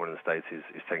 David Bauman in the States,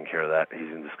 is taking care of that.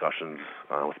 He's in discussions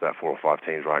with about 4 or 5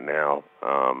 teams right now.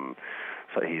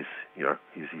 So he's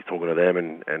talking to them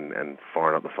and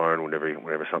firing up the phone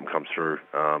whenever something comes through.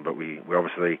 But we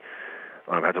obviously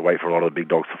had to wait for a lot of the big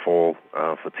dogs to fall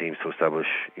for teams to establish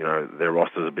their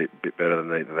rosters a bit better than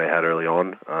they had early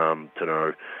on to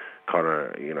know kind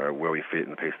of where we fit in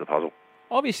the piece of the puzzle.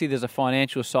 Obviously, there's a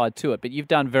financial side to it, but you've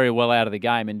done very well out of the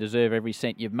game and deserve every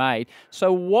cent you've made.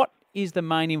 So what is the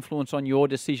main influence on your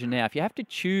decision now? If you have to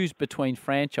choose between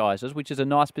franchises, which is a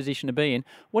nice position to be in,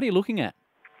 what are you looking at?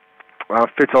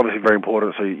 Fit's obviously very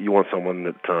important, so you want someone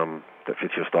that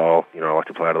fits your style. I like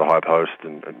to play out of the high post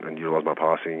and utilise my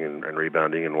passing and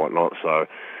rebounding and whatnot, so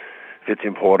fit's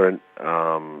important.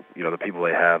 The people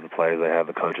they have, the players they have,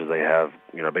 the coaches they have,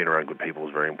 being around good people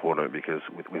is very important, because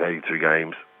with 82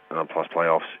 games plus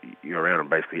playoffs, you're around them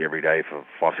basically every day for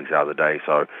 5-6 hours a day,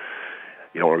 so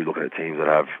you don't want to be looking at teams that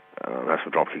have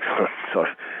some drop kicks on them. So,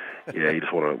 yeah, you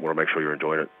just want to make sure you're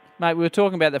enjoying it. Mate, we were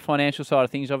talking about the financial side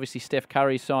of things. Obviously, Steph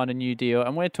Curry signed a new deal,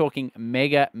 and we're talking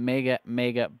mega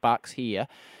bucks here.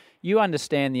 You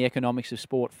understand the economics of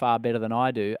sport far better than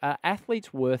I do. Are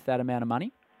athletes worth that amount of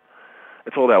money?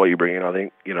 It's all about what you bring in, I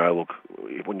think. Look,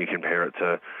 when you compare it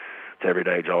to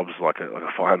everyday jobs like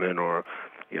a fireman or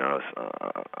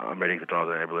a medic that drives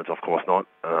an ambulance, of course not.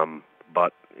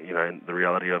 But the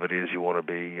reality of it is you want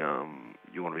to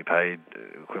be paid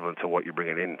equivalent to what you're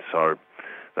bringing in. So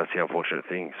that's the unfortunate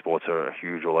thing. Sports are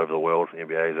huge all over the world. The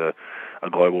NBA is a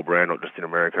global brand, not just in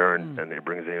America, and it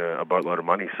brings in a boatload of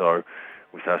money. So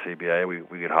with our CBA,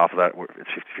 we get half of that. It's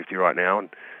 50-50 right now,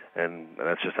 and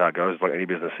that's just how it goes. Like any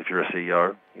business, if you're a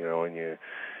CEO, and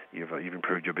you've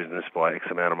improved your business by X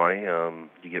amount of money,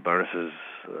 you get bonuses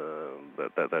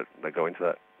that go into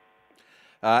that.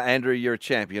 Andrew, you're a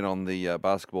champion on the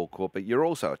basketball court, but you're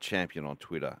also a champion on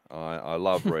Twitter. I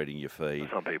love reading your feed.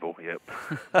 Some people,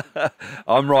 yep.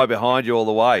 I'm right behind you all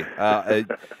the way.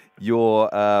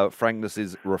 Your frankness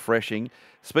is refreshing.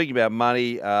 Speaking about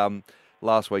money,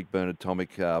 last week Bernard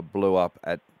Tomic blew up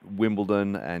at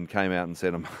Wimbledon and came out and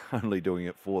said, I'm only doing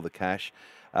it for the cash.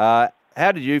 How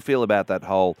did you feel about that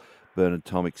whole Bernard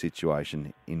Tomic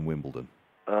situation in Wimbledon?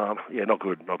 Not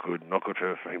good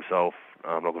for himself.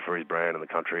 Not good for his brand and the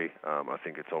country. I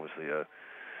think it's obviously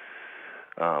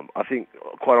I think,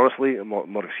 quite honestly, I'm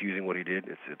not excusing what he did.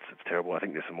 It's terrible. I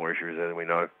think there's some more issues there than we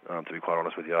know. To be quite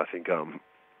honest with you, I think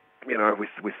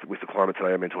with the climate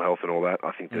today, mental health and all that,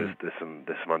 I think there's some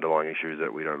underlying issues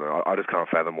that we don't know. I just can't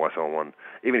fathom why someone,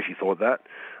 even if you thought that,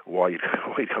 why you'd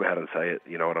come out and say it.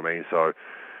 You know what I mean? So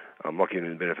I'm not giving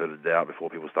him the benefit of the doubt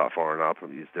before people start firing up.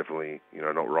 He's definitely,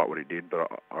 not right what he did, but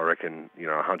I reckon,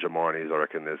 a hunch of mine is I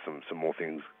reckon there's some more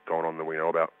things going on than we know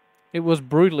about. It was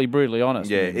brutally honest.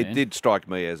 Yeah, it did strike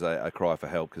me as a cry for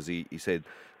help, because he said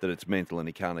that it's mental and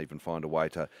he can't even find a way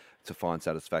to find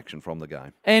satisfaction from the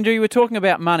game. Andrew, you were talking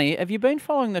about money. Have you been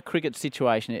following the cricket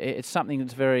situation? It's something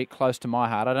that's very close to my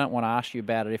heart. I don't want to ask you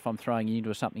about it if I'm throwing you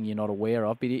into something you're not aware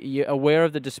of, but are you aware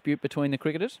of the dispute between the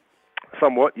cricketers?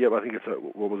 Somewhat, yeah. I think it's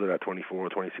what was it at 24 or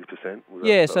 26%?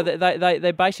 Yeah, so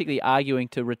they're basically arguing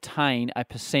to retain a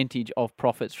percentage of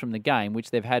profits from the game, which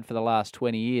they've had for the last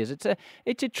 20 years. It's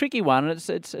a tricky one, and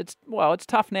it's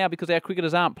tough now because our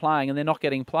cricketers aren't playing and they're not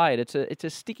getting played. It's a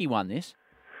sticky one, this.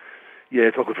 Yeah,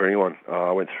 it's not good for anyone.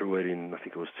 I went through it in, I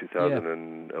think it was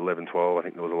 2011-12. I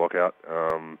think there was a lockout.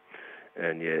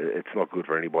 And yeah, it's not good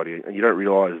for anybody. And you don't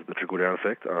realise the trickle-down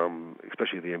effect,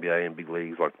 especially the NBA and big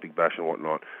leagues like Big Bash and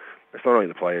whatnot. It's not only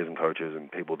the players and coaches and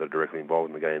people that are directly involved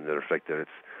in the game that are affected.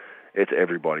 It's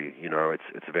everybody. You know,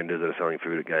 it's vendors that are selling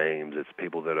food at games. It's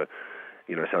people that are,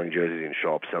 you know, selling jerseys in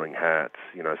shops, selling hats.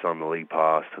 You know, selling the league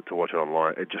pass to watch it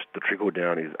online. The trickle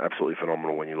down is absolutely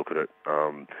phenomenal when you look at it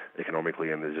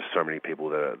economically. And there's just so many people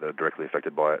that are directly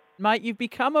affected by it. Mate, you've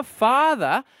become a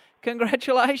father.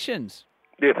 Congratulations.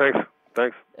 Yeah,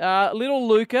 thanks. Little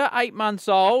Luca, 8 months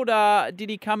old. Did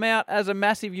he come out as a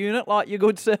massive unit like your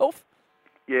good self?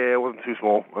 Yeah, it wasn't too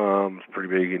small. It's pretty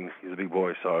big, and he's a big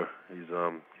boy, so he's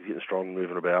getting strong,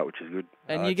 moving about, which is good.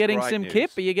 And you're getting some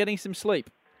kip, or you're getting some sleep?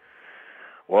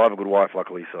 Well, I have a good wife,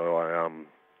 luckily, so I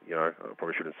I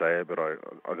probably shouldn't say it, but I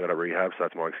go to rehab, so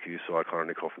that's my excuse. So I kind of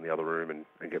nick off in the other room and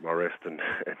get my rest, and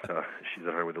she's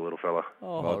at home with the little fella.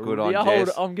 Oh, well, good on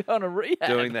Jess. I'm going to rehab.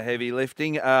 Doing the heavy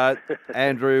lifting.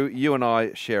 Andrew, you and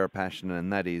I share a passion,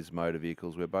 and that is motor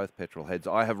vehicles. We're both petrol heads.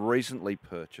 I have recently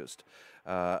purchased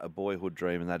a boyhood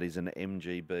dream, and that is an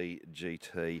MGB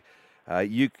GT.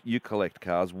 You collect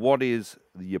cars. What is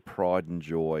your pride and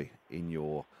joy in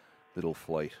your little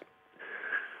fleet?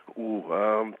 Ooh,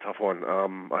 tough one.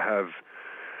 I'm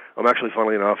actually,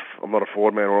 funnily enough, I'm not a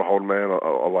Ford man or a Holden man.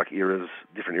 I like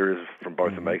different eras from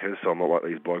both the makers, so I'm not like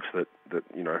these blokes that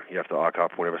you know, you have to arc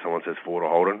up whenever someone says Ford or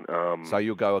Holden. So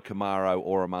you'll go a Camaro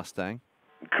or a Mustang?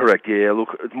 Correct, yeah.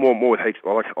 Look, it's more with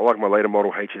I like my later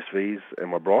model HSVs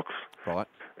and my Brocs. Right.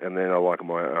 And then I like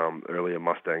my earlier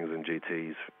Mustangs and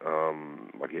GTs,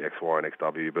 like the XY and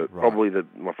XW. But probably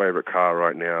my favourite car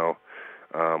right now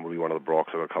will be one of the Brocs.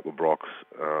 I've got a couple of Brocs,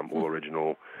 all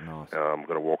original. Nice. I've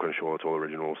got a Walker Shore, it's all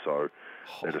original. So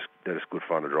they're just good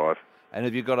fun to drive. And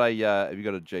have you got a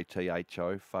GT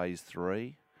HO Phase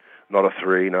 3? Not a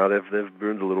 3, no. They've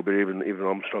boomed a little bit. Even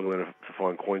I'm struggling to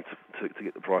find coins to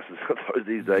get the prices of those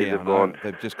these days. Yeah,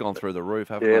 they've just gone through the roof,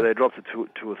 haven't they? Yeah, they dropped to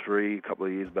 2 or 3 a couple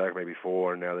of years back, maybe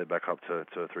 4, and now they're back up to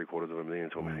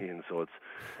 $750,000 to $1 million. So it's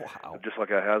just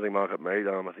like our housing market, mate.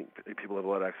 I think people have a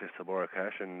lot of access to borrow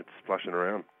cash, and it's splashing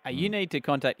around. You need to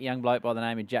contact a young bloke by the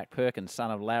name of Jack Perkins,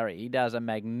 son of Larry. He does a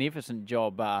magnificent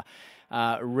job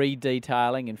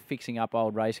redetailing and fixing up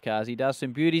old race cars. He does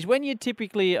some beauties. When you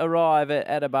typically arrive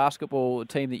at a basketball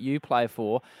team that you play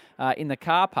for in the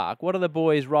car park, what are the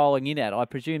boys rolling in at? I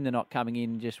presume they're not coming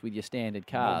in just with your standard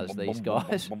cars, these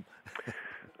guys.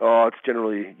 Oh, it's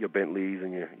generally your Bentleys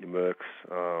and your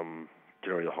Mercs,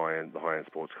 generally the high-end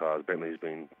sports cars. Bentley's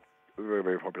been very,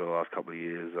 very popular the last couple of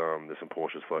years. There's some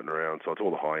Porsches floating around, so it's all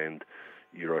the high-end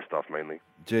Euro stuff mainly.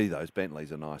 Gee, those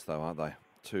Bentleys are nice though, aren't they?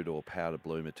 2-door powder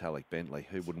blue metallic Bentley.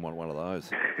 Who wouldn't want one of those?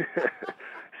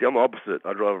 See, I'm the opposite.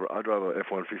 I drive a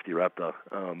F-150 Raptor.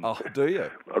 Oh, do you?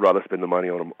 I'd rather spend the money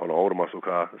on an older muscle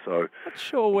car. So not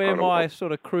sure where my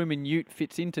sort of crewman ute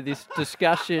fits into this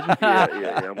discussion.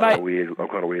 yeah. I'm kind of weird. I'm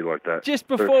kind of weird like that. Just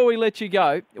before we let you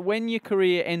go, when your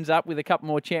career ends up with a couple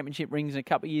more championship rings and a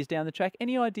couple of years down the track,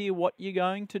 any idea what you're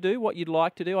going to do? What you'd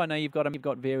like to do? I know you've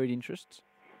got varied interests.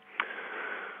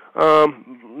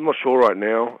 I'm not sure right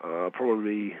now.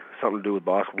 Probably something to do with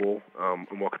basketball.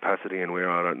 In what capacity and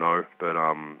where, I don't know. But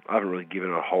I haven't really given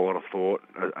it a whole lot of thought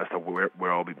as to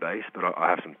where I'll be based. But I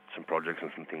have some projects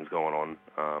and some things going on.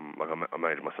 Like I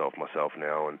manage myself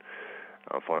now, and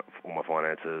all my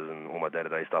finances and all my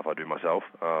day-to-day stuff I do myself.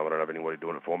 I don't have anybody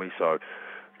doing it for me. So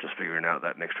just figuring out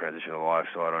that next transition of life,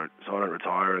 so I don't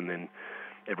retire, and then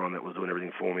everyone that was doing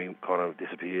everything for me kind of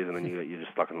disappears, and then you're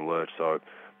just stuck in the lurch. So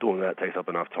doing that takes up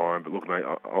enough time. But look, mate,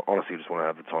 I honestly just want to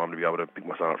have the time to be able to pick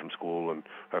my son up from school and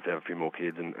hopefully have a few more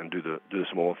kids and do the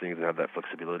smaller things and have that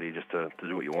flexibility just to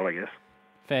do what you want, I guess.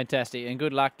 Fantastic, and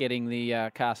good luck getting the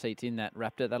car seats in that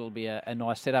Raptor. That'll be a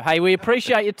nice setup. Hey, we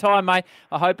appreciate your time, mate.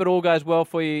 I hope it all goes well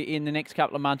for you in the next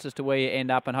couple of months as to where you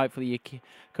end up, and hopefully your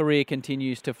career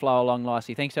continues to flow along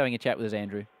nicely. Thanks for having a chat with us,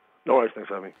 Andrew. No worries, thanks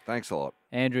for having me. Thanks a lot.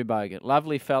 Andrew Bogut,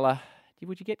 lovely fella.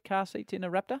 Would you get car seats in a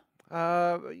Raptor?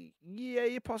 Yeah,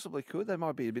 you possibly could. They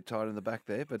might be a bit tight in the back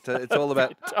there, but it's all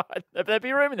about... There'd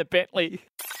be room in the Bentley.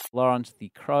 Lawrence, the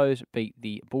Crows beat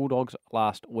the Bulldogs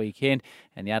last weekend,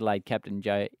 and the Adelaide captain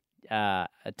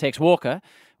Tex Walker,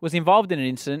 was involved in an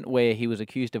incident where he was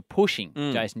accused of pushing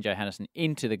Jason Johannesson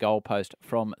into the goalpost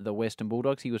from the Western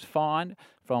Bulldogs. He was fined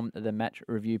from the match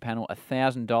review panel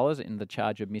 $1,000 in the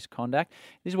charge of misconduct.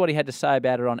 This is what he had to say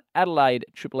about it on Adelaide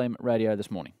Triple M radio this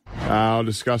morning. I'll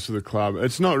discuss with the club.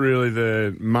 It's not really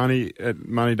the money.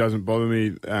 Money doesn't bother me.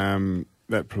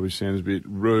 That probably sounds a bit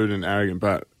rude and arrogant,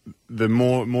 but the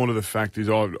more to the fact is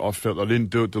I felt I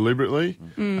didn't do it deliberately.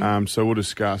 So we'll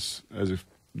discuss as if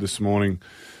this morning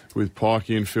with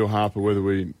Pikey and Phil Harper whether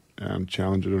we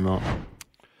challenge it or not.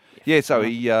 Yeah, so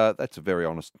that's a very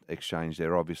honest exchange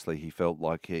there. Obviously, he felt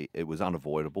like it was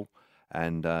unavoidable,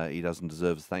 and he doesn't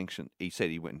deserve a sanction. He said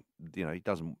he went, he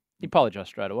doesn't. He apologised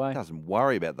straight away. Doesn't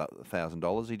worry about that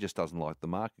 $1,000. He just doesn't like the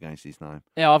mark against his name.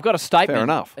 Now, I've got a statement Fair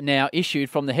enough. now issued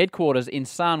from the headquarters in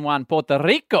San Juan, Puerto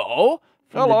Rico,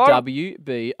 from Hello. the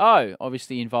WBO,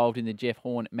 obviously involved in the Jeff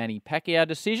Horn-Manny Pacquiao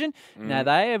decision. Now,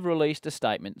 they have released a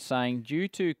statement saying, due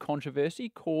to controversy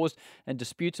caused and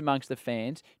disputes amongst the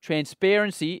fans,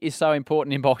 transparency is so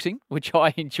important in boxing, which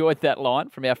I enjoyed that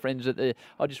line from our friends at the...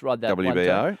 I'll just read that one WBO.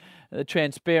 time. The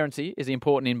transparency is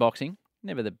important in boxing.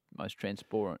 Never the most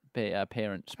transparent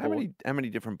parent sport. How many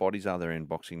different bodies are there in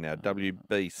boxing now?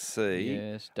 WBC,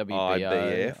 yes, WBO,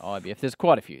 IBF. IBF. There's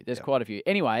quite a few. Quite a few.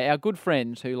 Anyway, our good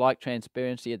friends who like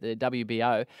transparency at the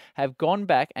WBO have gone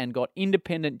back and got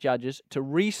independent judges to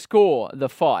rescore the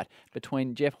fight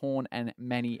between Jeff Horn and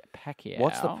Manny Pacquiao.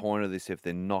 What's the point of this if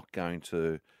they're not going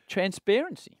to...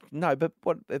 Transparency. No, but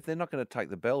what if they're not going to take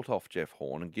the belt off Jeff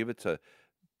Horn and give it to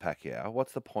Pacquiao?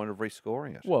 What's the point of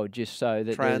rescoring it? Well, just so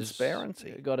that transparency.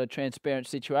 There's got a transparent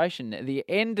situation. The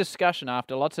end discussion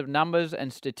after lots of numbers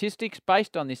and statistics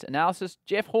based on this analysis,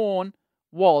 Jeff Horn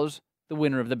was the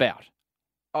winner of the bout.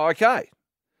 Okay.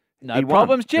 No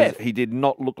problems, Jeff. He did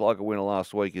not look like a winner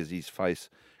last week as his face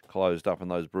closed up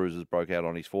and those bruises broke out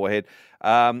on his forehead.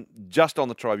 Just on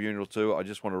the tribunal too, I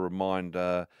just want to remind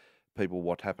people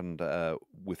what happened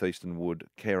with Eastern Wood,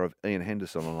 care of Ian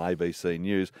Henderson on ABC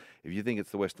News. If you think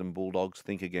it's the Western Bulldogs,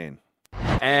 think again.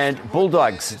 And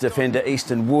Bulldogs defender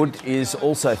Easton Wood is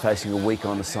also facing a week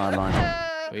on the sideline.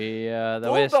 We are the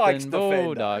Bulldogs Western defender.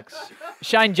 Bulldogs.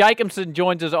 Shane Jacobson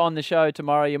joins us on the show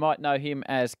tomorrow. You might know him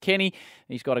as Kenny.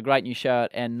 He's got a great new show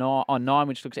on 9,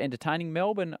 which looks entertaining.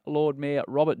 Melbourne Lord Mayor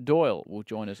Robert Doyle will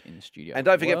join us in the studio. And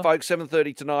don't forget, folks,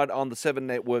 7:30 tonight on the 7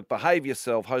 Network, Behave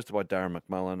Yourself, hosted by Darren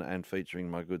McMullen and featuring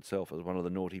my good self as one of the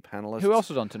naughty panellists. Who else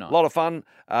is on tonight? A lot of fun.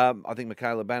 I think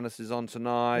Michaela Bannis is on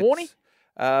tonight. Warnie?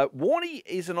 Warnie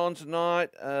isn't on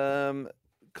tonight.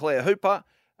 Claire Hooper,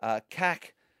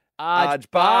 Cack. Hodge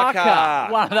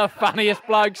Barker. One of the funniest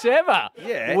blokes ever.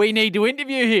 Yeah. We need to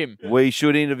interview him. We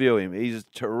should interview him. He's a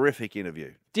terrific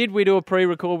interview. Did we do a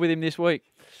pre-record with him this week?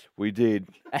 We did.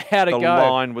 How'd it the go? The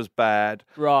line was bad.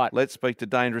 Right. Let's speak to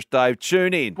Dangerous Dave.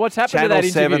 Tune in. What's happened Channel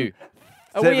to that interview? 7,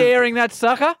 Are we airing that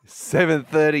sucker?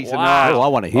 7:30 tonight. Wow. Oh, I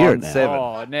want to hear it now. 7.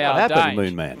 Oh, now, what happened,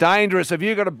 Dange? Moonman? Dangerous. Have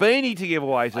you got a beanie to give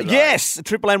away today? Yes,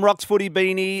 Triple M Rocks Footy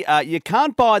beanie. You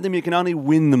can't buy them. You can only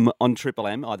win them on Triple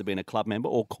M, either being a club member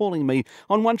or calling me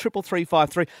on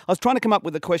 133353. I was trying to come up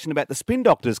with a question about the Spin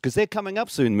Doctors because they're coming up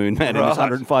soon, Moonman, in this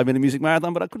 105-minute music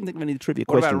marathon, but I couldn't think of any trivia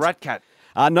What questions. about Rat Cat?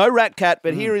 No Rat Cat,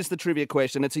 but here is the trivia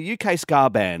question. It's a UK ska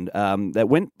band that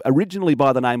went originally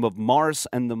by the name of Morris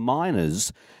and the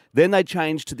Miners. Then they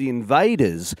changed to the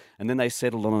Invaders, and then they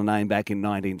settled on a name back in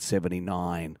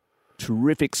 1979.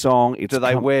 Terrific song. Do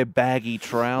they wear baggy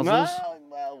trousers?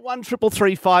 Well,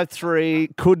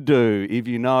 133353 could do. If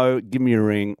you know, give me a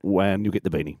ring when you get the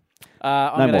beanie.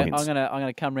 I'm more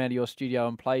gonna come round to your studio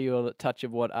and play you a touch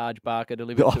of what Hodge Barker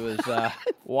delivered to us.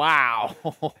 Wow,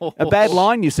 a bad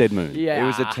line, you said, Moon. Yeah, It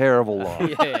was a terrible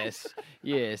line.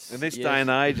 yes. In this day and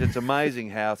age, it's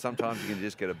amazing how sometimes you can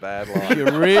just get a bad line.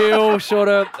 Your real sort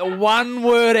of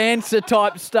one-word answer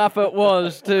type stuff it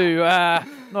was too.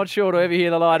 Not sure to ever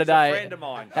hear the light of day. A friend of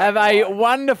mine. Have a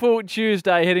wonderful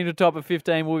Tuesday. Heading to top of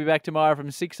 15. We'll be back tomorrow from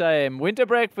 6 a.m. Winter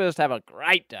breakfast. Have a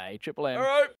great day. Triple M. All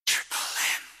right.